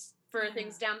opportunities for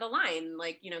things down the line.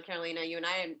 Like, you know, Carolina, you and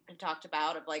I have talked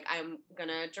about of like, I'm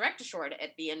gonna direct a short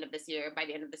at the end of this year, by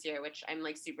the end of this year, which I'm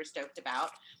like super stoked about.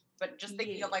 But just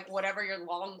thinking of like whatever your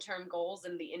long-term goals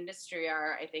in the industry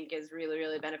are, I think is really,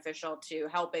 really beneficial to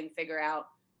helping figure out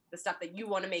the stuff that you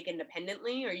want to make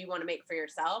independently or you want to make for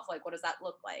yourself. Like, what does that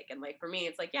look like? And like, for me,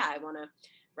 it's like, yeah, I want to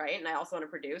write, and I also want to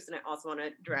produce, and I also want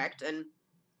to direct. And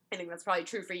I think that's probably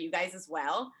true for you guys as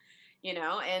well, you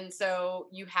know? And so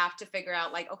you have to figure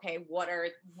out like, okay, what are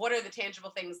the tangible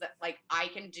things that like I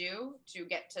can do to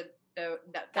get to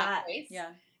that place?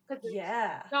 Because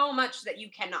there's so much that you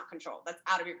cannot control, that's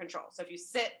out of your control. So if you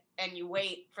sit and you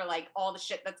wait for like all the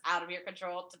shit that's out of your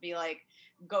control to be like,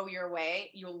 go your way,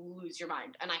 you'll lose your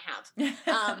mind. And I have.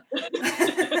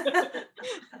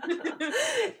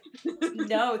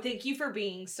 No, thank you for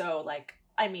being so like,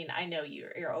 I mean, I know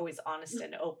you're always honest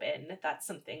and open. That's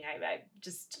something I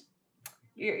just,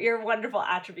 your wonderful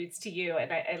attributes to you.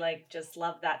 And I like just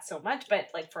love that so much. But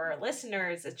like for our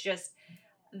listeners, it's just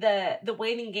the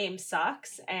waiting game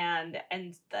sucks. And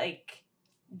like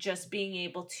just being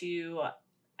able to,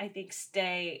 I think,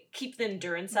 keep the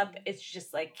endurance up. It's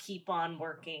just like keep on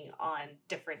working on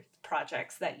different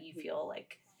projects that you feel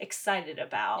like excited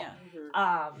about.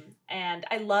 And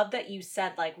I love that you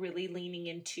said like really leaning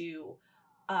into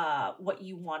what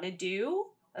you want to do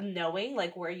and knowing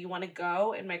like where you want to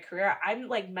go in my career. I'm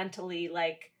like mentally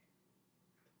like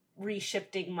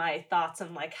reshifting my thoughts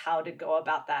on like how to go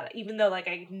about that, even though like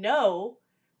I know,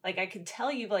 like I can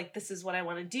tell you like this is what I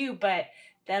want to do. But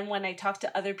then when I talk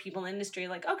to other people in the industry,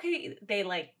 like, okay, they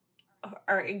like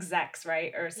are execs,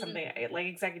 right? Or something like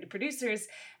executive producers.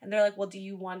 And they're like, well, do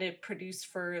you want to produce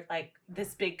for like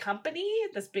this big company,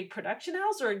 this big production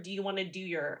house? Or do you want to do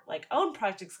your like own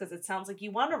projects? Because it sounds like you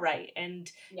want to write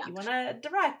and you want to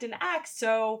direct and act.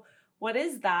 So what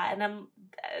is that? And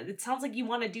it sounds like you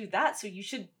want to do that. So you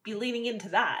should be leaning into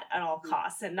that at all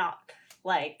costs and not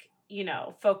like, you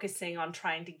know, focusing on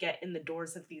trying to get in the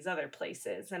doors of these other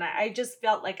places. And I just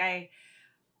felt like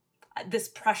this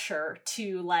pressure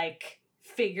to like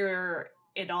figure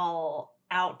it all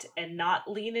out and not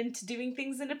lean into doing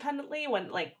things independently when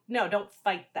like, no, don't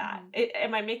fight that.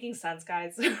 Am I making sense,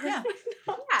 guys? Yeah.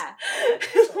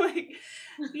 Like,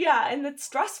 yeah. And it's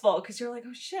stressful because you're like,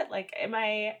 oh shit, like,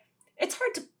 it's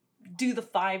hard to do the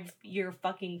 5-year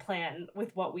fucking plan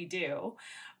with what we do,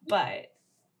 but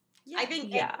I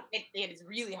think it is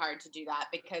really hard to do that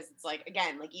because it's like,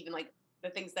 again, like even like the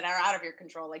things that are out of your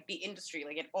control, like the industry,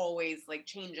 like it always like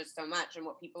changes so much, and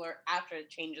what people are after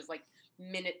changes like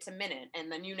minute to minute,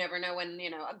 and then you never know when, you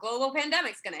know, a global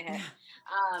pandemic's gonna hit.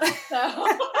 So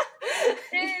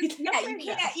you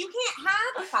can't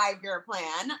have a 5-year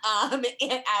plan,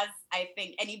 as I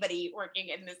think anybody working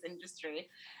in this industry.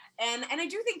 And I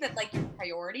do think that like your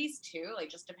priorities too, like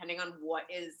just depending on what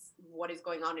is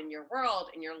going on in your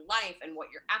world, in your life, and what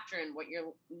you're after and what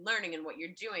you're learning and what you're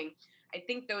doing, I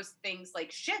think those things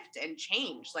like shift and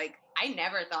change. Like I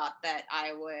never thought that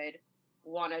I would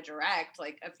want to direct.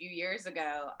 Like a few years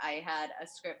ago, I had a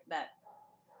script that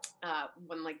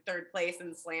won like 3rd place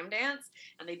in Slam Dance,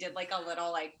 and they did like a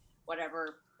little like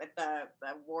whatever at the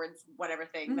awards, whatever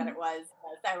thing that it was,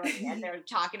 ceremony, and they're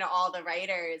talking to all the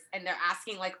writers, and they're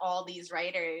asking like all these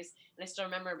writers, and I still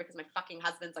remember because my fucking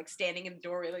husband's like standing in the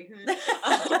doorway like, and they're like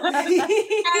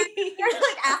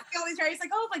asking all these writers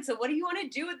like, oh, like, so what do you want to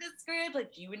do with this script?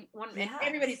 Like, do you want? And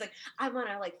everybody's like, I want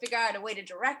to like figure out a way to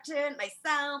direct it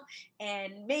myself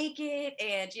and make it,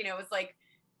 and you know, it's like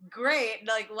great,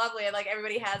 like lovely, and like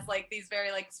everybody has like these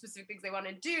very like specific things they want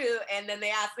to do, and then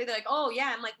they ask me, they're like, oh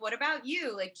yeah, I'm like, what about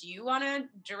you, like, do you want to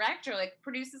direct or like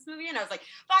produce this movie? And I was like,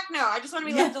 fuck no, I just want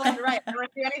to be left alone to write. I don't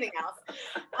want to do anything else.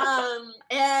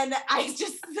 And I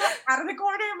just out of the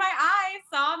corner of my eye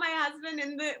saw my husband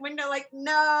in the window like,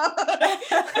 no.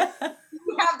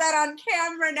 You have that on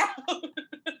camera now.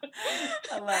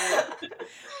 I love it.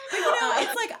 But you know,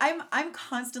 it's like I'm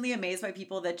constantly amazed by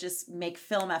people that just make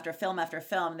film after film after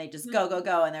film, and they just go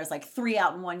and there's like 3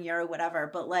 out in 1 year or whatever.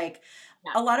 But like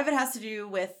a lot of it has to do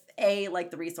with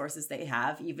like the resources they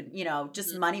have, even, you know,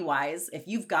 just money wise. If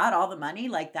you've got all the money,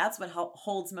 like that's what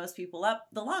holds most people up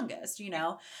the longest, you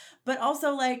know. But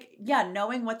also like,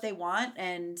 knowing what they want,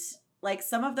 and like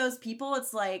some of those people,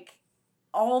 it's like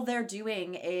all they're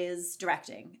doing is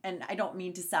directing. And I don't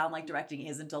mean to sound like directing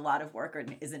isn't a lot of work or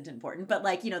isn't important, but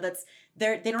like, you know, that's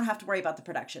they don't have to worry about the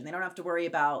production. They don't have to worry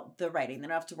about the writing. They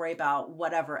don't have to worry about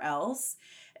whatever else.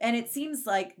 And it seems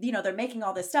like, you know, they're making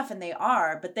all this stuff, and they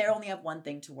are, but they only have one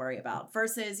thing to worry about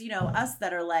versus, you know, us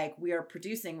that are like, we are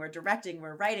producing, we're directing,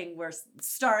 we're writing, we're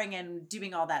starring and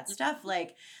doing all that stuff.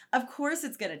 Like, of course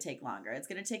it's going to take longer. It's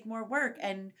going to take more work,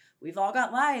 and we've all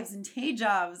got lives and day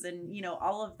jobs and, you know,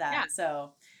 all of that. Yeah.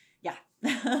 So yeah.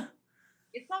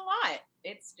 It's a lot.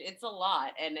 It's a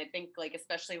lot. And I think like,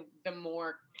 especially the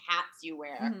more hats you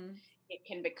wear, it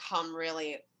can become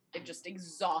really just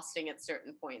exhausting at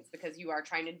certain points, because you are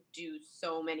trying to do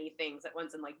so many things at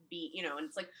once and like be, you know, and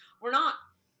it's like, we're not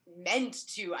meant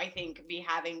to, I think, be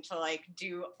having to like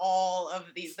do all of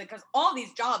these, because all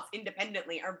these jobs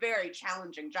independently are very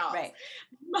challenging jobs, right?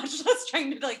 Much less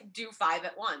trying to like do 5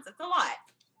 at once. It's a lot.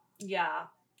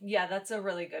 Yeah, that's a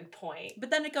really good point.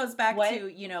 But then it goes back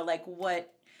to, you know, like what,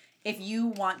 if you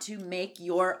want to make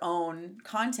your own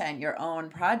content, your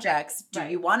own projects, do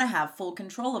you want to have full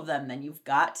control of them? Then you've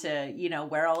got to, you know,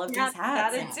 wear all of these hats.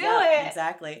 Gotta do it.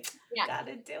 Exactly. Yeah.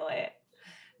 Gotta do it.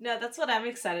 No, that's what I'm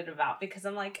excited about, because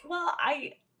I'm like, well,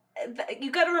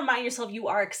 you got to remind yourself you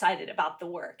are excited about the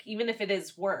work, even if it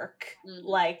is work.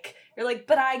 Like, you're like,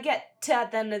 but I get to,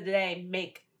 at the end of the day,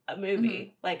 make a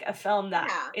movie, like a film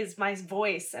that is my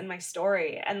voice and my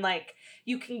story. And like,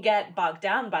 you can get bogged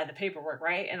down by the paperwork,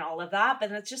 right? And all of that.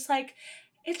 But it's just like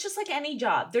any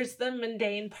job. There's the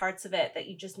mundane parts of it that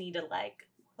you just need to like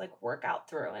work out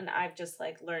through. And I've just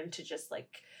like learned to just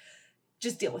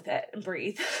deal with it and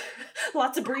breathe.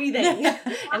 Lots of breathing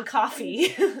and coffee.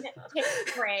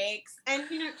 Take breaks. And,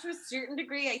 you know, to a certain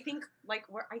degree, I think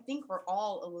we're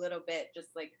all a little bit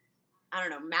just like, I don't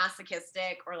know,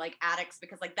 masochistic or like addicts,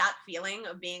 because like that feeling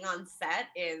of being on set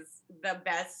is the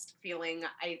best feeling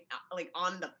I like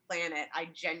on the planet. I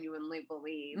genuinely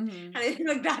believe. And I think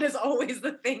like that is always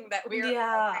the thing that we're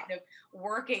kind of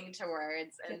working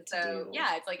towards. And so,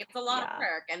 it's like, it's a lot of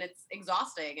work, and it's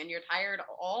exhausting, and you're tired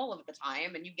all of the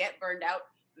time, and you get burned out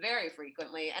very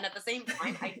frequently. And at the same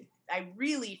time, I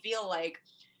really feel like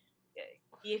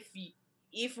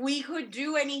if we could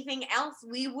do anything else,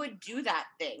 we would do that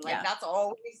thing. Like that's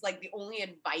always like the only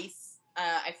advice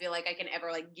I feel like I can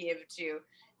ever like give to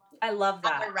I love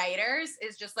that. other writers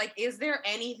is just like, is there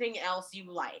anything else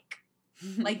you like?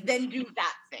 Like, then do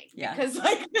that thing. Yeah. Because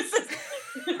like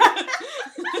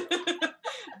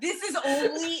this is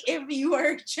only if you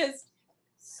are just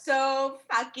so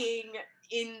fucking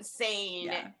insane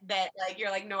that like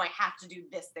you're like, no, I have to do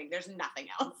this thing. There's nothing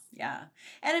else. Yeah.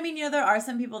 And I mean, you know, there are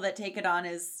some people that take it on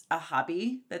as a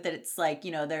hobby, that it's like,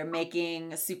 you know, they're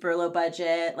making a super low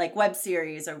budget like web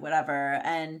series or whatever,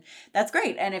 and that's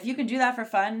great. And if you can do that for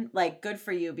fun, like, good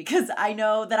for you, because I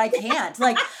know that I can't.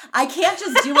 Like, I can't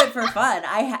just do it for fun.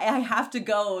 I have to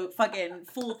go fucking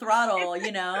full throttle,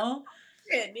 you know?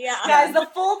 Yeah. Guys, the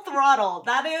full throttle,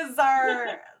 that is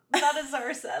our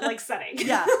like setting.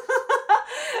 Yeah.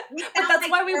 But that's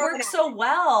why we work so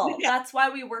well. That's why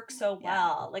we work so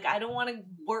well. Like, I don't want to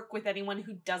work with anyone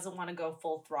who doesn't want to go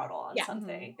full throttle on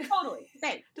something. Totally.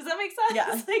 Same. Does that make sense? Yeah.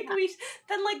 Like, we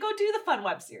then like go do the fun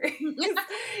web series.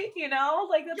 You know,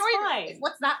 like, that's fine.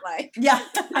 What's that like? Yeah.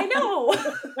 I know.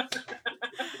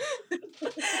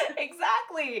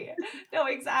 Exactly. No,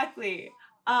 exactly.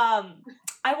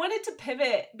 I wanted to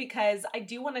pivot because I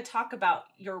do want to talk about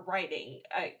your writing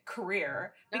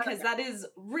career, because that is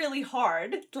really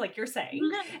hard, like you're saying.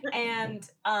 And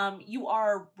you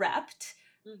are repped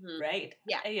Right.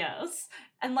 Yeah. Yes.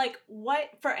 And like, what,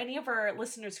 for any of our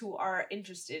listeners who are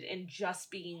interested in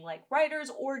just being like writers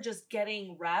or just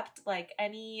getting repped, like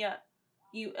I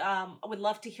would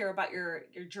love to hear about your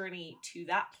journey to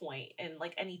that point and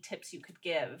like any tips you could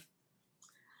give.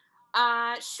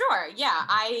 Sure. Yeah.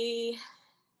 I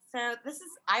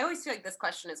always feel like this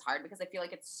question is hard because I feel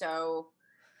like it's so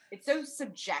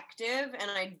subjective,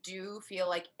 and I do feel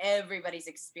like everybody's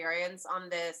experience on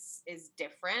this is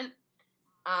different.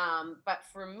 But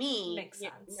for me, Makes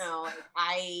sense. like,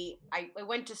 I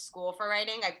went to school for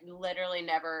writing. I literally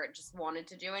never just wanted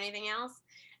to do anything else.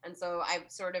 And so I've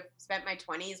sort of spent my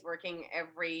 20s working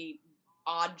every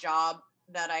odd job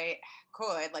that I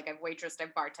could. Like, I've waitressed,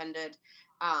 I've bartended.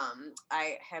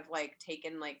 I have like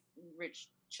taken like rich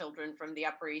children from the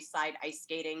Upper East Side ice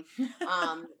skating.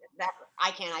 That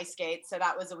I can't ice skate, so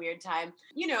that was a weird time.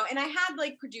 And I had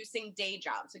like producing day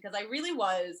jobs because I really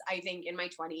was, I think, in my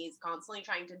 20s constantly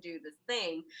trying to do this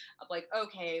thing of like,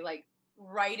 okay, like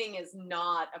writing is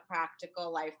not a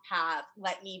practical life path.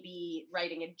 Let me be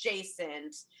writing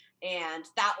adjacent, and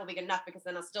that will be good enough because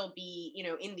then I'll still be,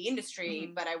 in the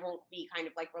industry, but I won't be kind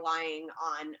of like relying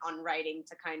on writing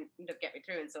to kind of get me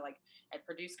through. And so like I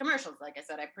produced commercials. Like I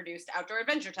said, I produced outdoor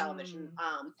adventure television.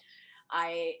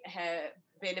 I have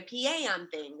been a PA on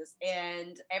things,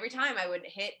 and every time I would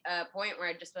hit a point where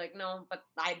I'd just be like, no, but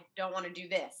I don't want to do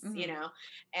this,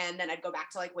 and then I'd go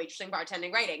back to like waitressing,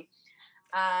 bartending, writing.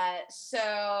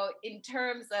 So in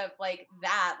terms of like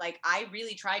that, like I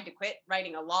really tried to quit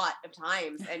writing a lot of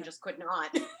times and just could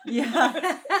not.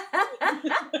 Yeah.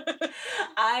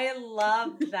 I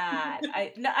love that.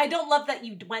 I don't love that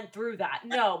you went through that.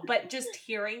 No, but just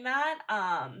hearing that,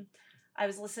 I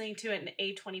was listening to an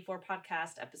A24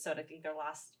 podcast episode, I think their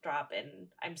last drop, and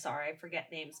I'm sorry, I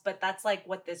forget names, but that's like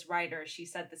what this writer, she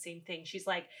said the same thing. She's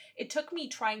like, it took me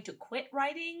trying to quit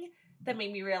writing that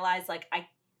made me realize like I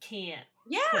can't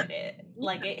quit it.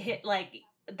 Like it hit like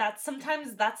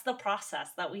sometimes that's the process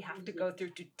that we have to go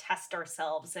through to test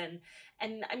ourselves. And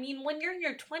I mean, when you're in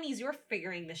your 20s, you're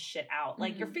figuring this shit out.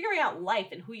 Like you're figuring out life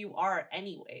and who you are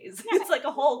anyways. It's like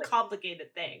a whole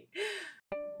complicated thing.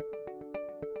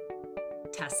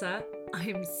 Tessa,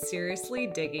 I'm seriously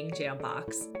digging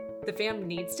Jambox. The fam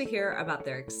needs to hear about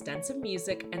their extensive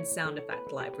music and sound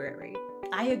effect library.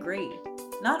 I agree.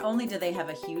 Not only do they have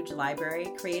a huge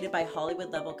library created by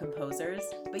Hollywood-level composers,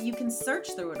 but you can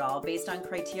search through it all based on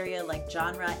criteria like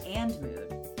genre and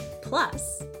mood.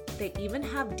 Plus, they even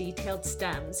have detailed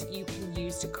stems you can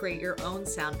use to create your own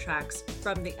soundtracks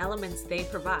from the elements they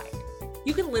provide.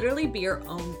 You can literally be your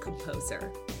own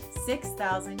composer.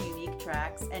 6,000 unique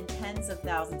tracks and tens of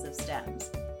thousands of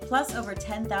stems, plus over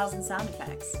 10,000 sound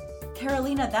effects.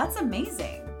 Carolina, that's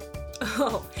amazing!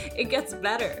 Oh, it gets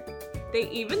better. They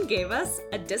even gave us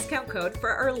a discount code for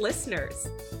our listeners.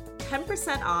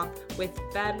 10% off with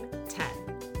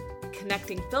FEM10.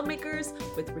 Connecting filmmakers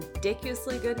with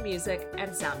ridiculously good music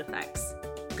and sound effects.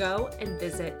 Go and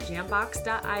visit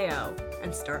jambox.io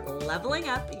and start leveling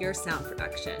up your sound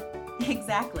production.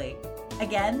 Exactly.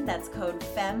 Again, that's code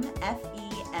FEMME,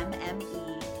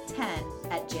 F-E-M-M-E 10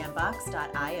 at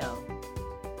jambox.io.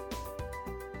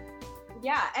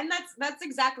 Yeah, and that's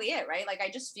exactly it, right? Like I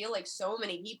just feel like so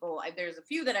many people, there's a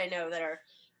few that I know that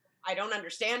I don't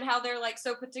understand how they're like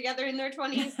so put together in their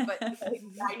 20s, but like,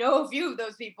 I know a few of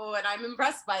those people and I'm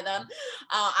impressed by them.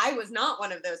 I was not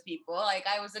one of those people. Like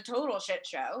I was a total shit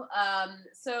show.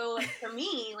 So like, for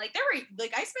me, like there were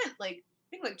like I spent like I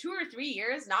think like 2 or 3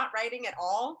 years not writing at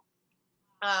all.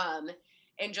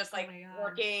 And just like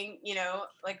working,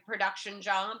 like production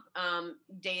job,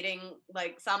 dating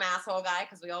like some asshole guy,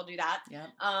 because we all do that.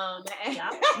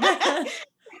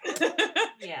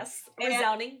 Yes.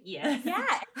 Resounding. Yes. Yeah.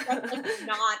 Like,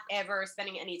 not ever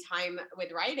spending any time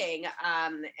with writing.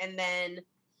 And then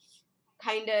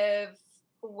kind of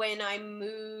when I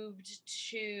moved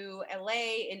to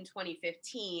LA in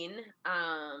 2015,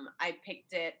 I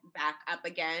picked it back up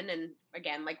again, and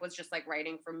again, like was just like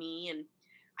writing for me. And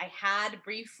I had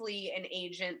briefly an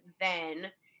agent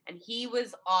then, and he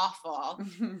was awful.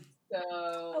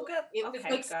 So it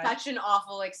was such an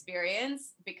awful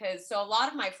experience because a lot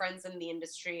of my friends in the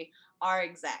industry are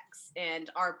execs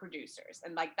and are producers,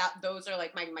 and like that, those are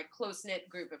like my close-knit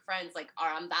group of friends, like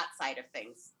are on that side of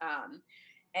things.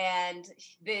 And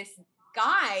this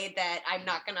guy that I'm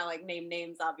not gonna like name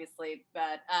names obviously,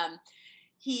 but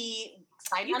he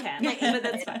signed on my agent. But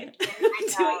that's fine.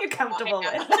 Do what you're comfortable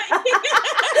with.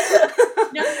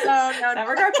 No.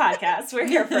 Regard podcast. We're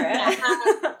here for it.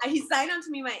 He signed on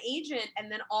to me my agent,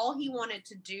 and then all he wanted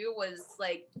to do was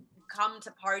like come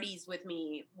to parties with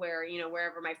me where,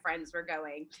 wherever my friends were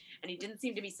going. And he didn't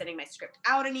seem to be sending my script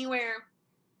out anywhere.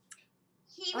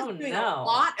 he was Oh, doing no. a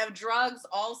lot of drugs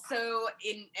also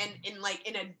in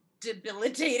a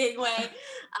debilitating way.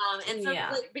 And so Yeah.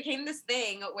 it like, became this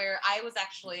thing where I was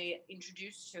actually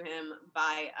introduced to him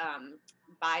by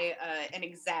an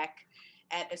exec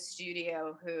at a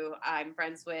studio who I'm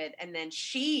friends with. And then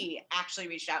she actually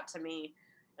reached out to me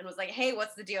and was like, hey,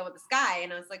 what's the deal with this guy?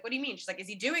 And I was like, what do you mean? She's like, is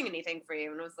he doing anything for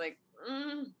you? And I was like,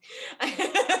 and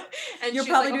You're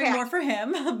she's probably like, doing okay, more for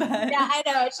him, but yeah, I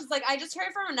know. She's like, I just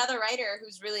heard from another writer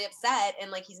who's really upset and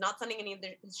like he's not sending any of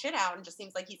his shit out and just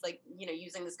seems like he's like, you know,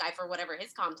 using this guy for whatever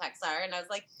his contacts are. And I was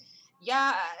like,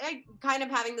 yeah, I kind of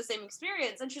having the same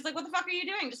experience. And she's like, what the fuck are you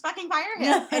doing? Just fucking fire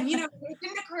him. And you know, it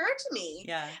didn't occur to me.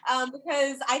 yeah.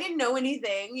 Because I didn't know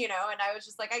anything, you know, and I was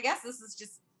just like, I guess this is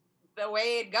just the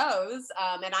way it goes.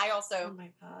 And I also Oh my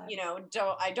God. you know,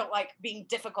 don't like being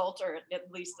difficult, or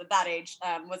at least at that age,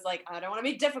 was like, I don't want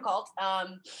to be difficult.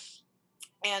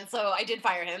 And so I did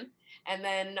fire him. And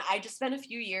then I just spent a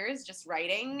few years just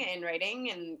writing and,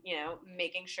 you know,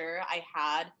 making sure I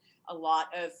had a lot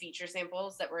of feature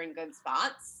samples that were in good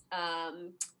spots.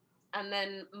 And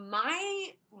then my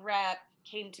rep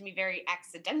came to me very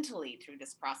accidentally through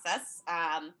this process.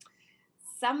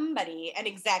 Somebody, an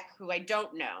exec who I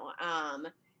don't know,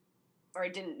 or I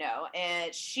didn't know,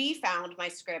 she found my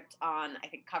script on, I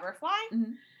think, Coverfly.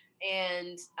 Mm-hmm.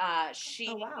 And she,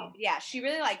 Oh, wow. yeah, she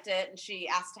really liked it. And she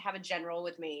asked to have a general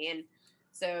with me. And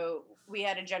so we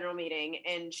had a general meeting,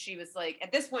 and she was like,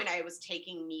 at this point I was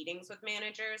taking meetings with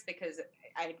managers because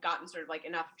I had gotten sort of like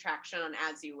enough traction on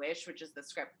As You Wish, which is the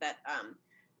script that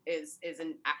is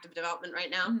in active development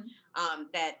right now,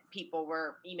 that people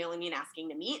were emailing me and asking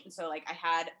to meet. And so like I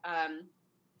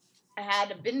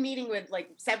had been meeting with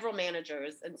like several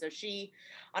managers, and so she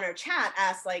on our chat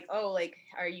asked like, oh, like,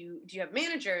 do you have a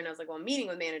manager? And I was like, well, I'm meeting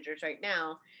with managers right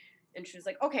now. And she was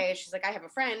like, okay. She's like, I have a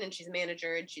friend and she's a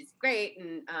manager and she's great.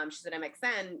 And she's at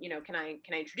MXN, you know, can I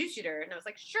introduce you to her? And I was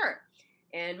like, sure.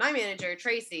 And my manager,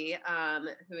 Tracy,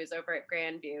 who is over at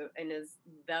Grandview and is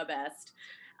the best,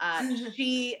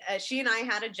 she and I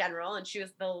had a general, and she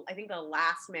was I think the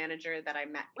last manager that I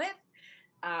met with.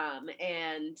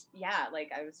 And yeah,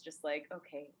 like I was just like,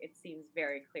 okay, it seems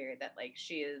very clear that like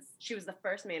she was the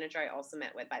first manager I also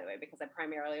met with, by the way, because I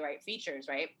primarily write features,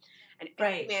 right? And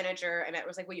every manager I met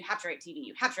was like, well, you have to write TV,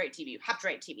 you have to write TV, you have to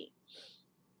write TV,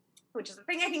 which is a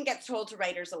thing I think gets told to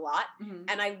writers a lot. Mm-hmm.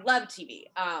 And I love TV.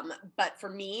 But for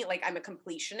me, like I'm a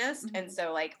completionist. Mm-hmm. And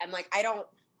so like,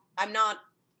 I'm not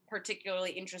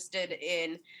particularly interested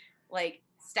in like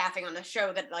staffing on the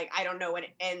show that like I don't know when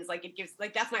it ends. Like it gives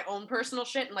like that's my own personal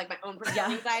shit and like my own personal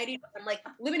anxiety. I'm like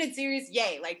limited series,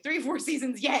 yay! Like 3-4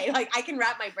 seasons, yay! Like I can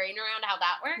wrap my brain around how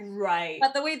that works. Right.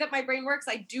 But the way that my brain works,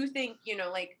 I do think, you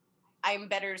know, like I'm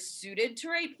better suited to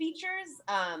write features.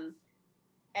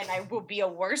 And I will be a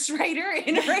worse writer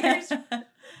in a writer's.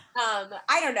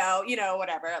 I don't know, you know,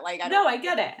 whatever. Like, I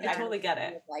get it. I totally get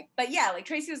it. Like, but yeah, like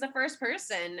Tracy was the first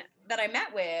person that I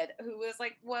met with who was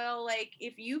like, well, like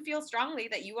if you feel strongly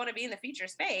that you want to be in the feature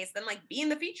space, then like be in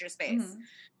the feature space.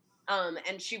 Mm-hmm.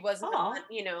 And she wasn't,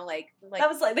 you know, like that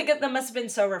was like that must have been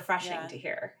so refreshing to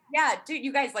hear. Yeah, dude,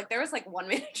 you guys, like there was like one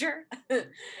manager,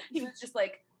 he was just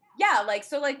like, yeah, like,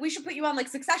 so, like, we should put you on, like,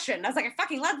 Succession. I was like, I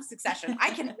fucking love Succession. I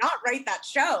cannot write that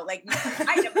show. Like,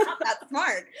 I am not that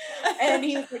smart. And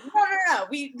he was like, no.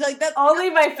 We, like, that's... Only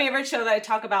my favorite show that I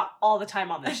talk about all the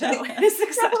time on the show is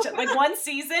Succession. Like, one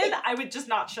season, I would just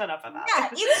not shut up about Yeah,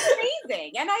 it. it's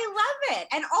amazing. And I love it.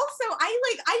 And also,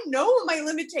 I know my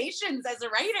limitations as a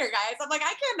writer, guys. I'm like,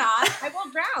 I will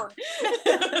drown.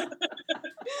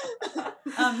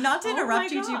 Not to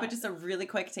interrupt you too, but just a really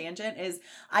quick tangent is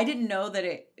I didn't know that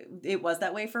it was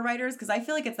that way for writers, because I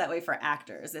feel like it's that way for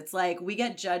actors. It's like we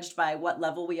get judged by what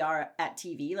level we are at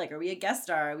TV. Like, are we a guest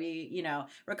star? Are we, you know,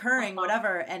 recurring,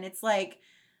 whatever? And it's like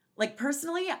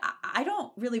personally, I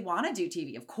don't really want to do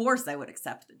TV. Of course I would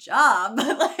accept the job,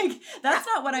 but like, that's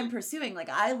not what I'm pursuing. Like,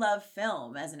 I love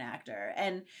film as an actor.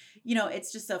 And, you know,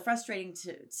 it's just so frustrating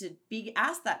to be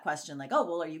asked that question, like, oh,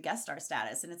 well, are you guest star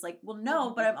status? And it's like, well, no,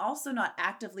 but I'm also not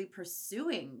actively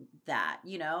pursuing that,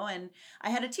 you know? And I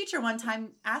had a teacher one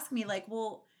time ask me like,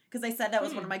 well, because I said that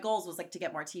was one of my goals, was like to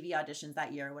get more TV auditions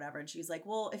that year or whatever. And she was like,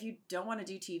 well, if you don't want to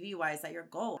do TV, why is that your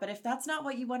goal? But if that's not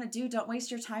what you want to do, don't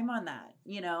waste your time on that,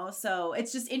 you know? So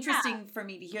it's just interesting for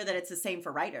me to hear that it's the same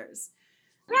for writers.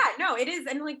 Yeah, no, it is.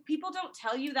 And like, people don't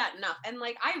tell you that enough. And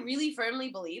like, I really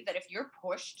firmly believe that if you're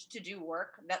pushed to do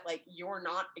work that like you're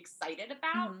not excited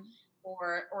about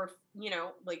or, you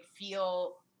know, like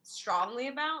feel strongly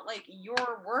about, like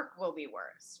your work will be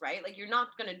worse, right? Like you're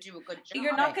not going to do a good job.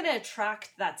 You're not going to attract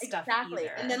that stuff exactly.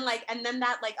 either. And then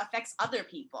that like affects other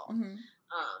people.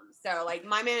 So like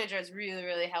my managers really,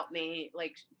 really helped me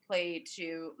like play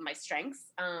to my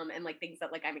strengths, and like things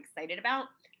that like I'm excited about.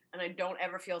 And I don't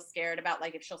ever feel scared about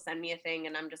like if she'll send me a thing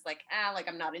and I'm just like, like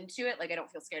I'm not into it. Like I don't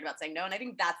feel scared about saying no. And I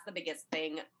think that's the biggest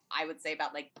thing I would say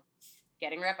about like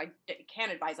getting a rep. I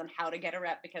can't advise on how to get a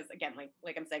rep because again,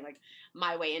 like I'm saying, like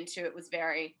my way into it was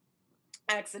very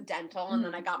accidental. And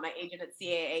then I got my agent at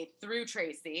CAA through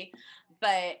Tracy.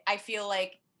 But I feel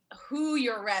like who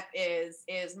your rep is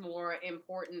more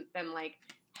important than like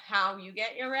how you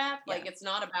get your rep. Like it's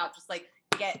not about just like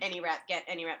get any rep.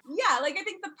 Yeah, like I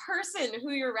think the person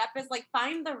who your rep is, like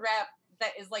find the rep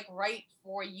that is like right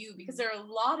for you, because there are a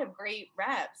lot of great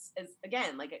reps. As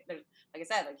again, like there's, like I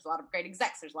said, there's a lot of great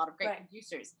execs, there's a lot of great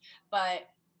producers, but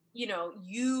you know,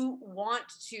 you want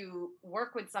to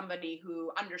work with somebody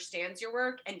who understands your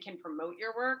work and can promote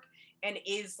your work and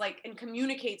is like, and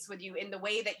communicates with you in the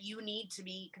way that you need to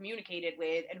be communicated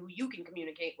with and who you can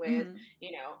communicate with,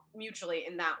 you know, mutually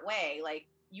in that way. Like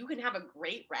you can have a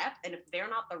great rep, and if they're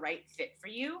not the right fit for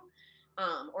you,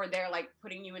 or they're like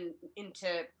putting you into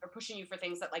or pushing you for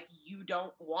things that like you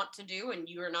don't want to do and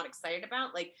you are not excited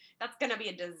about, like that's going to be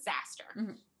a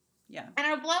disaster. Yeah. And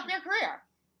it'll blow up your career.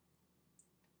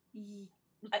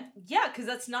 Yeah, because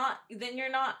that's not, then you're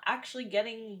not actually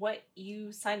getting what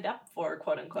you signed up for,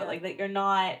 quote unquote. Like that you're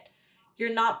not,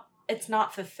 it's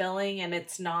not fulfilling, and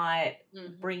it's not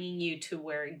bringing you to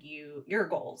where your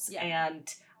goals.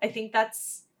 And I think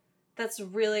that's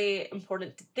really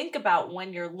important to think about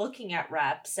when you're looking at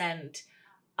reps. And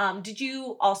did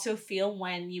you also feel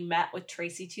when you met with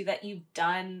Tracy too that you've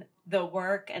done the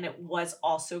work and it was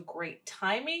also great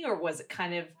timing, or was it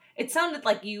kind of, it sounded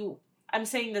like I'm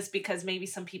saying this because maybe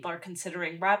some people are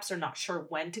considering reps or not sure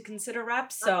when to consider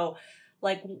reps. So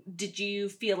like, did you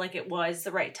feel like it was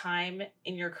the right time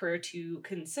in your career to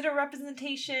consider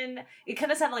representation? It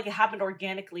kind of sounded like it happened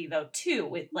organically though too,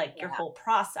 with like your whole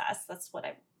process. That's what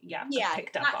I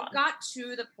picked up on. Got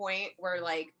to the point where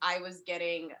like I was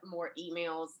getting more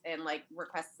emails and like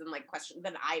requests and like questions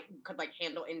than I could like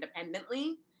handle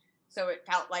independently. So it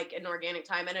felt like an organic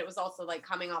time, and it was also like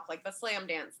coming off like the slam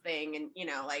dance thing, and you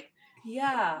know, like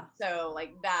so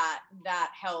like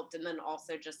that helped. And then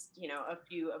also just, you know, a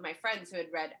few of my friends who had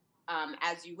read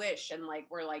As You Wish and like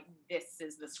were like, this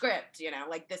is the script, you know,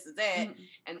 like this is it.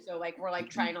 And so like we're like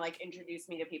trying to like introduce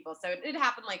me to people, so it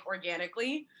happened like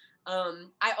organically.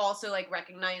 I also like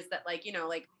recognize that like, you know,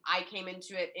 like I came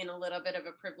into it in a little bit of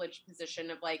a privileged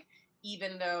position of like,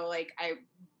 even though like I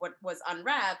was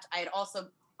unwrapped, I had also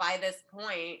by this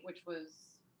point, which was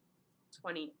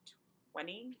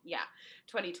 2020,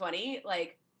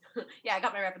 like I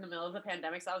got my rep in the middle of the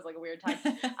pandemic, so that was like a weird time.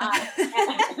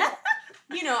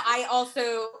 You know, I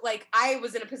also like I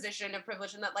was in a position of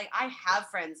privilege in that like I have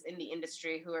friends in the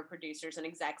industry who are producers and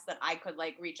execs that I could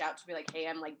like reach out to, be like, hey,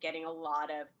 I'm like getting a lot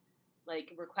of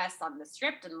like requests on the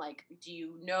script, and like, do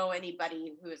you know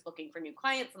anybody who is looking for new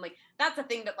clients? And like that's a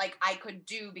thing that like I could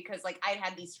do because like I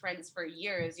had these friends for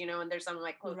years, you know, and there's some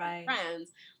like close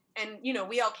friends. And, you know,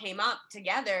 we all came up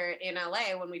together in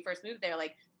LA when we first moved there.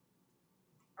 Like,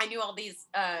 I knew all these,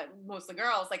 mostly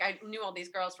girls, like, I knew all these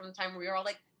girls from the time we were all,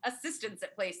 like, assistants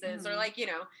at places or, like, you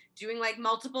know, doing, like,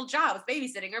 multiple jobs,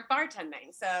 babysitting or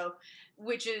bartending. So,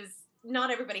 which is,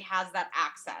 not everybody has that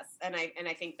access. And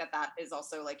I think that is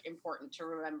also, like, important to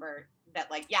remember that,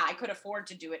 like, I could afford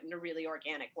to do it in a really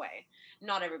organic way.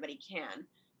 Not everybody can.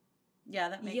 Yeah,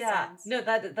 that makes sense. No,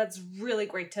 that's really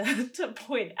great to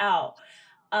point out.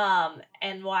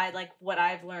 And why, like, what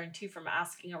I've learned too from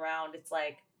asking around, it's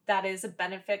like, that is a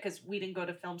benefit because we didn't go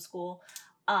to film school.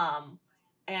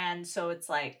 And so it's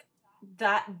like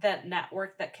that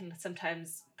network that can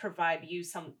sometimes provide you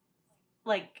some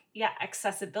like,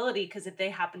 accessibility. Because if they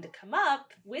happen to come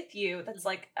up with you, that's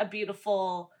like a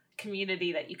beautiful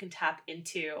community that you can tap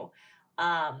into.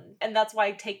 And that's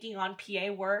why taking on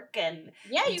PA work and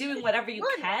doing whatever you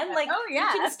can, like, you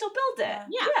can still build it.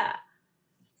 Yeah.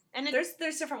 And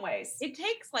there's different ways. It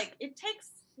takes,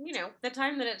 you know, the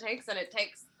time that it takes, and it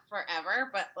takes forever,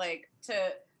 but like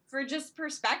for just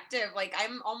perspective, like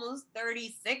I'm almost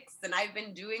 36 and I've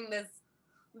been doing this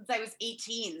since I was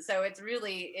 18. So it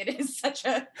is such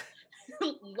a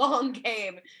long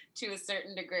game to a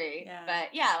certain degree. But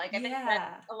like I think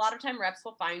that a lot of time reps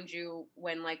will find you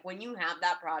when you have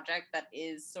that project that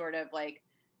is sort of like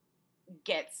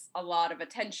gets a lot of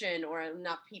attention or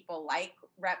enough people, like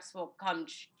reps will come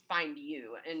find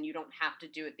you, and you don't have to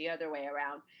do it the other way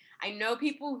around. I know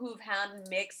people who've had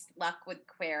mixed luck with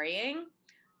querying.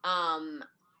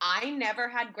 I never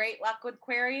had great luck with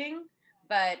querying,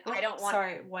 but I don't want...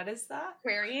 Sorry, what is that?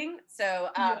 Querying. So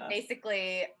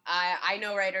basically, I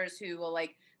know writers who will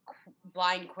like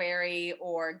blind query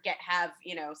or have,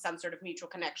 some sort of mutual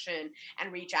connection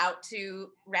and reach out to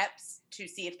reps to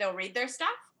see if they'll read their stuff.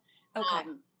 Okay.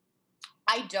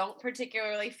 I don't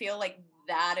particularly feel like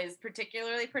that is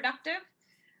particularly productive,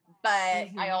 but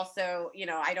I also,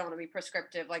 I don't want to be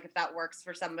prescriptive. Like if that works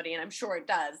for somebody, and I'm sure it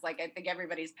does, like I think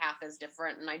everybody's path is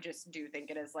different. And I just do think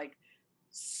it is like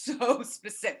so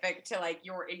specific to like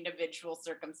your individual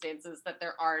circumstances that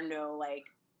there are no like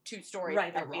two stories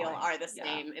Right that I feel are the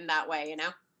same in that way,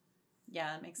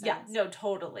 Yeah, it makes sense. Yeah, no,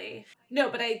 totally. No,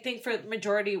 but I think for the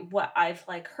majority, what I've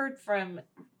like heard from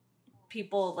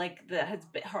people like that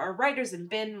are writers and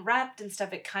been repped and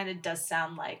stuff, it kind of does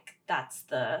sound like that's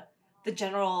the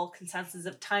general consensus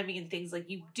of timing and things. Like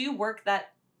you do work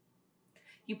that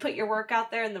you put your work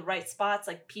out there in the right spots,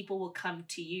 like people will come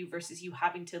to you versus you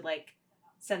having to like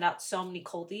send out so many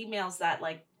cold emails that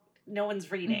like no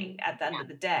one's reading at the end of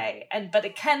the day. But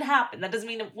it can happen. That doesn't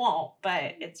mean it won't,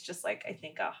 but it's just like, I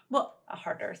think a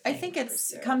harder thing. I think it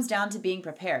comes down to being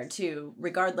prepared too,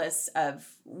 regardless of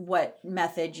what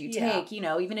method you take,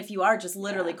 even if you are just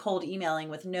literally cold emailing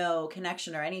with no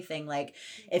connection or anything, like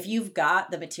if you've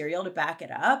got the material to back it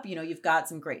up, you've got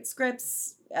some great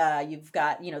scripts, you've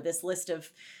got, this list of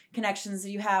connections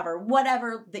that you have or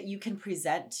whatever that you can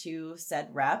present to said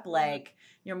rep, like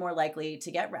you're more likely to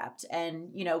get repped.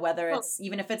 And, whether it's,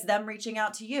 even if it's them reaching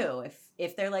out to you,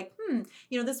 if they're like,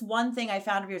 this one thing I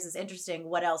found of yours is interesting,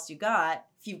 what else you got?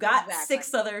 If you've got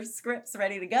 6 other scripts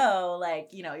ready to go, like,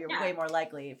 you're way more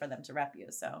likely for them to rep you.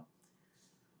 So.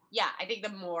 Yeah, I think the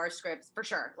more scripts, for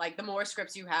sure, like the more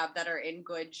scripts you have that are in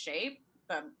good shape,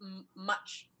 the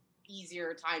much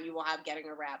easier time you will have getting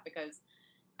a rep, because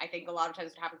I think a lot of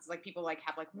times what happens is like people like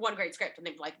have like one great script and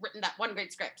they've like written that one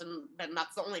great script and then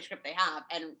that's the only script they have,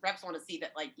 and reps want to see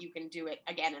that like you can do it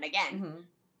again and again.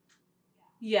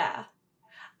 Yeah.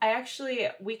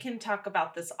 We can talk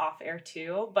about this off air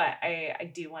too, but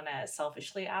I do want to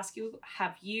selfishly ask you,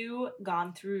 have you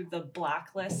gone through the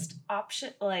blacklist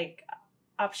option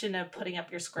of putting up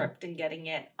your script and getting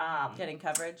it, getting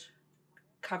coverage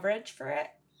for it?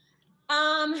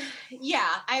 Yeah,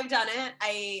 I've done it.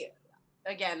 I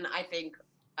think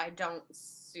I don't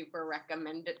super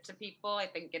recommend it to people. I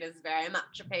think it is very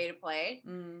much a pay to play.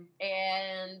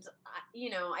 And,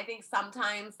 I think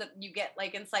sometimes that you get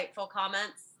like insightful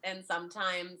comments and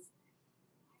sometimes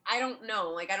I don't know.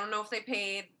 Like, I don't know if they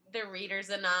paid their readers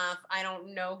enough. I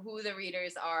don't know who the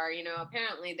readers are.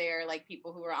 Apparently they're like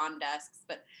people who are on desks,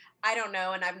 but I don't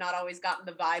know. And I've not always gotten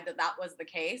the vibe that was the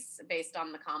case based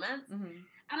on the comments.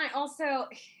 And I also,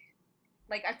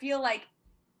 like, I feel like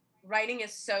writing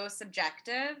is so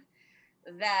subjective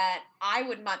that I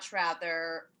would much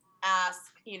rather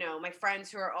ask, my friends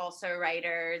who are also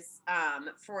writers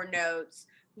for notes,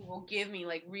 who will give me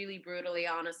like really brutally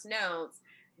honest notes,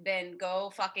 than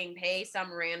go fucking pay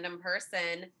some random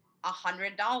person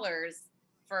 $100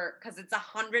 because it's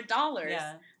 $100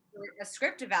 for a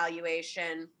script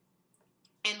evaluation.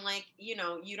 And like, you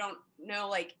don't know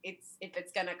like if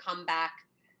it's going to come back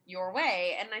your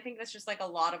way. And I think that's just like a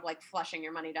lot of like flushing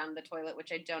your money down the toilet,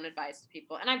 which I don't advise to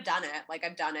people. And I've done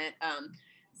it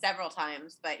several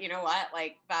times, but you know what,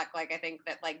 like back, like I think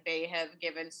that like they have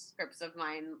given scripts of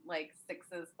mine like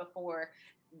 6s before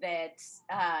that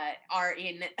are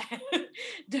in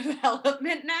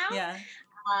development now.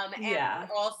 And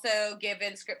also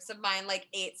given scripts of mine like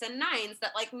 8s and 9s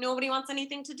that like nobody wants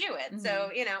anything to do with. So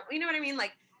you know what I mean.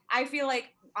 Like I feel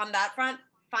like on that front,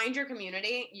 find your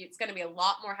community. It's going to be a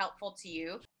lot more helpful to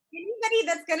you. Anybody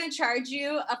that's going to charge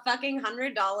you a fucking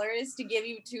 $100 to give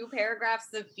you 2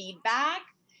 paragraphs of feedback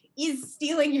is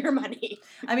stealing your money.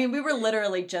 I mean, we were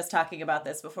literally just talking about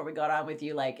this before we got on with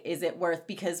you. Like, is it worth,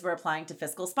 because we're applying to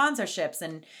fiscal sponsorships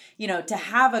and, to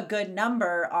have a good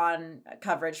number on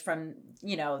coverage from,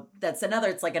 that's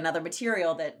it's like another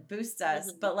material that boosts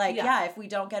us. But like, if we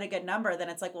don't get a good number, then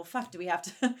it's like, well, fuck, do we have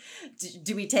to,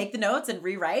 do we take the notes and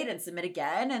rewrite and submit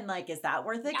again? And like, is that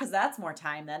worth it? Because that's more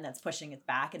time then that's pushing it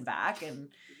back and back. And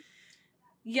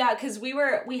yeah, because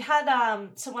we had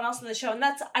someone else in the show, and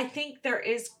I think there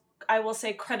is, I will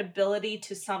say, credibility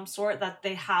to some sort that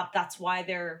they have. That's why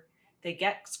they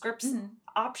get scripts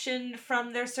optioned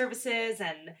from their services,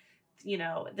 and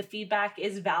the feedback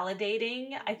is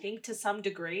validating, I think, to some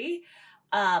degree.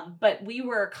 But we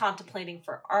were contemplating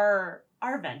for our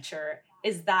venture,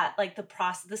 is that like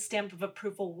the stamp of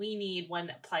approval we need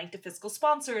when applying to fiscal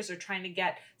sponsors or trying to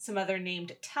get some other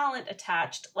named talent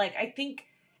attached. Like I think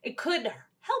it could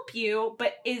help you,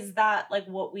 but is that like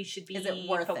what we should be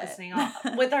focusing on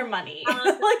with our money?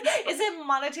 Like, is it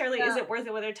monetarily, is it worth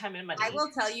it with our time and money? I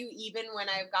will tell you, even when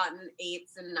I've gotten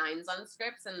 8s and 9s on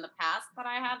scripts in the past that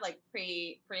I had, like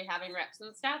pre having reps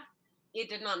and stuff, it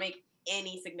did not make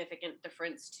any significant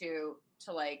difference to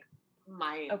like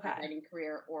my writing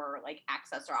career or like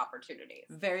access or opportunities.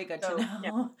 Very good So, to know.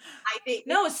 no, I think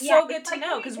it's so good to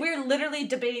know, because we were literally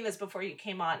debating this before you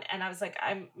came on, and I was like,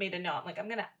 I made a note. I'm like, I'm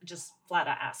gonna just flat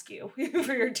out ask you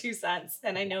for your 2 cents,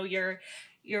 and I know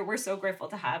we're so grateful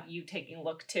to have you taking a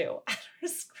look too at our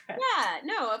script. Yeah,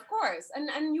 no, of course,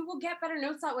 and you will get better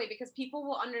notes that way because people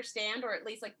will understand, or at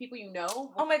least like people you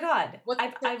know. Oh my God,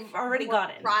 I've already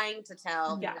gotten trying to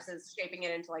tell versus shaping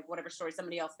it into like whatever story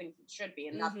somebody else thinks it should be,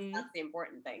 and that's the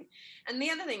important thing. And the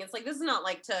other thing is like, this is not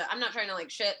like I'm not trying to like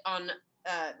shit on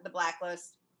the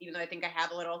Blacklist, even though I think I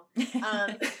have a little.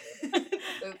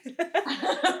 Oops.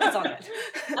 It's all good.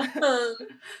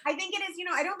 I think it is,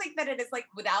 I don't think that it is like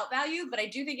without value, but I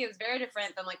do think it was very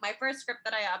different than like my first script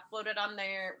that I uploaded on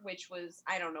there, which was,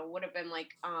 I don't know, would have been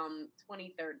like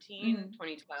 2013,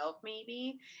 2012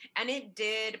 maybe. And it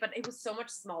did, but it was so much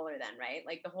smaller then, right?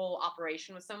 Like the whole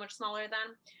operation was so much smaller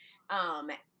then.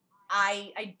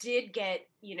 I did get,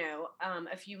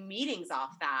 a few meetings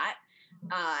off that.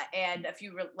 And a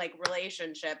few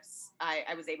relationships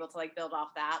I was able to like build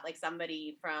off that. Like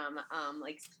somebody from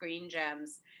like Screen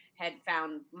Gems had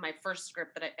found my first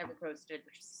script that I ever posted,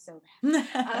 which is so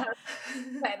bad.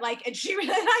 But like, and she really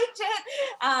liked it.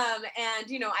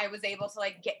 And I was able to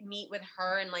like meet with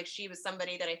her, and like she was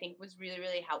somebody that I think was really,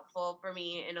 really helpful for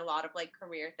me in a lot of like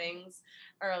career things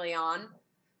early on.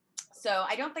 So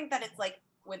I don't think that it's like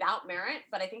without merit,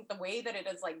 but I think the way that it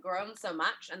has like grown so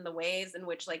much, and the ways in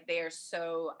which like they are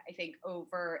so, I think,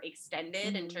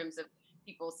 overextended in terms of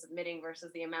people submitting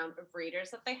versus the amount of readers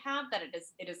that they have, that it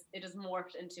is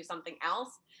morphed into something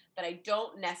else that I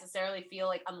don't necessarily feel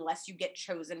like, unless you get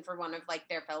chosen for one of like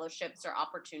their fellowships or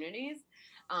opportunities,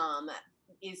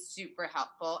 is super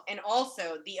helpful. And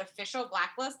also the official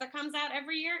Blacklist that comes out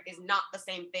every year is not the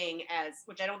same thing as,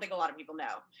 which I don't think a lot of people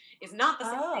know, is not the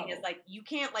same thing as like, you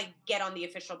can't like get on the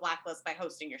official Blacklist by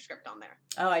hosting your script on there.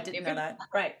 Oh, I didn't know that.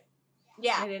 Right.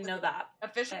 Yeah. I didn't know that.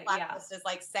 Official Blacklist is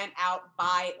like sent out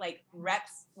by like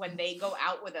reps when they go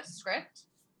out with a script.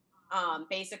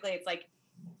 Basically it's like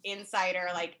insider,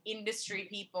 like industry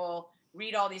people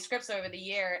read all these scripts over the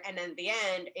year, and then at the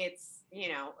end it's,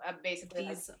 basically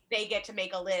they get to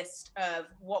make a list of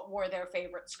what were their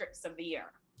favorite scripts of the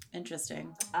year.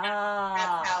 Interesting.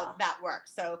 That's how that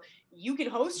works. So you can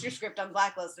host your script on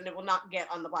Blacklist and it will not get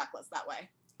on the Blacklist that way.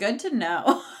 Good to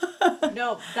know.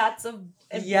 No, that's a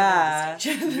yeah.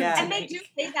 And they do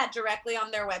say that directly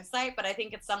on their website, but I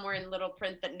think it's somewhere in little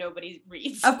print that nobody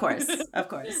reads. Of course.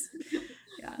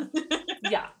 Yeah.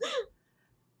 Yeah.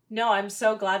 No, I'm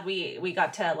so glad we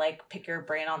got to like pick your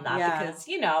brain on that, because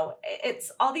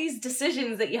it's all these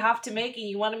decisions that you have to make, and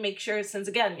you want to make sure, since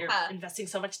again you're investing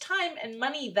so much time and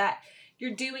money, that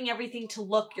you're doing everything to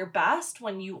look your best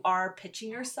when you are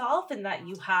pitching yourself, and that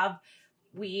you have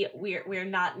we're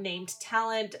not named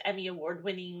talent, Emmy award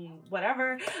winning,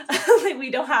 whatever. Like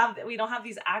we don't have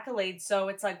these accolades, so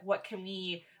it's like, what can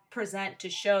we present to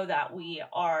show that we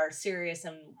are serious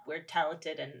and we're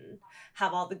talented and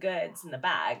have all the goods in the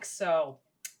bag? So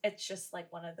it's just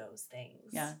like one of those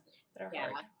things that are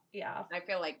hard. Yeah. I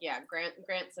feel like,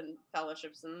 grants and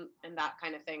fellowships and that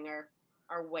kind of thing are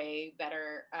way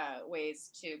better ways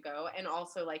to go. And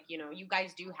also like, you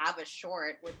guys do have a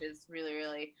short, which is really,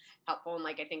 really helpful. And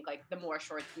like, I think like the more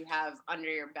shorts you have under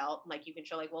your belt, like you can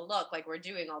show like, well, look, like we're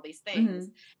doing all these things,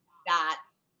 that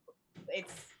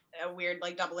it's a weird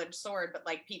like double-edged sword, but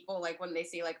like people, like when they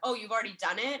see like, oh, you've already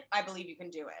done it, I believe you can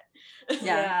do it.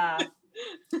 Yeah.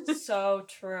 So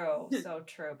true,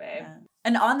 babe. Yeah.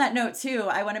 And on that note too,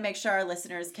 I want to make sure our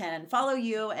listeners can follow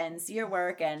you and see your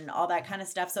work and all that kind of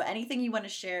stuff. So anything you want to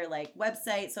share, like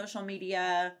website, social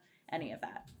media, any of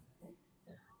that.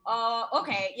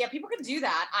 Okay. Yeah, people can do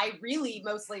that. I really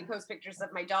mostly post pictures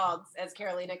of my dogs, as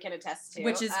Carolina can attest to.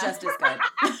 Which is just as good.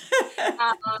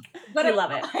 But we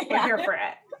love it. We're here for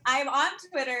it. I'm on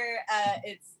Twitter.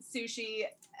 It's sushi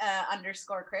 _Krish,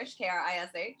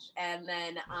 Krish. And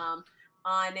then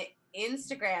on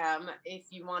Instagram, if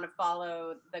you want to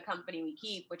follow The Company We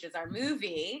Keep, which is our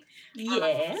movie.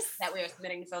 Yes. That we are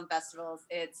submitting to film festivals.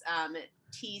 It's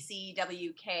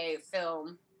TCWK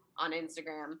Film on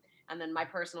Instagram. And then my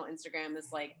personal Instagram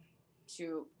is like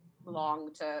too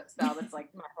long to spell. It's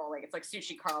like my whole, like, it's like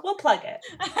Sushi Carl. We'll plug it.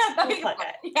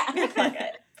 Yeah. We'll plug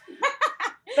it.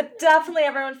 But definitely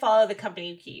everyone follow The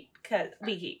Company We Keep.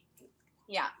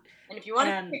 Yeah. And if you want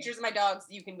to see pictures of my dogs,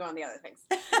 you can go on the other things.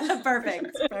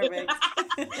 Perfect.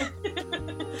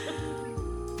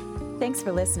 Thanks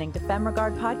for listening to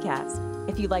FemRegard Podcast.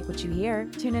 If you like what you hear,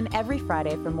 tune in every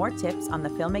Friday for more tips on the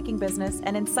filmmaking business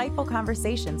and insightful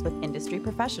conversations with industry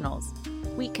professionals.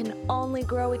 We can only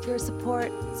grow with your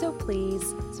support, so please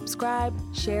subscribe,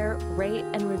 share, rate,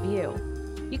 and review.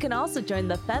 You can also join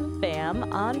the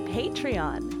FemFam on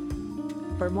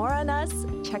Patreon. For more on us,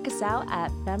 check us out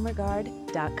at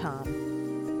femregard.com.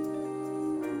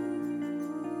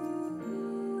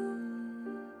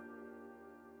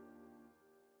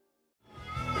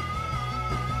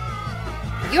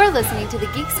 You're listening to the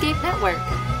Geekscape Network.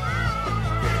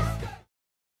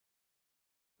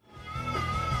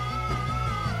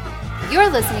 You're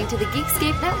listening to the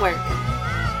Geekscape Network.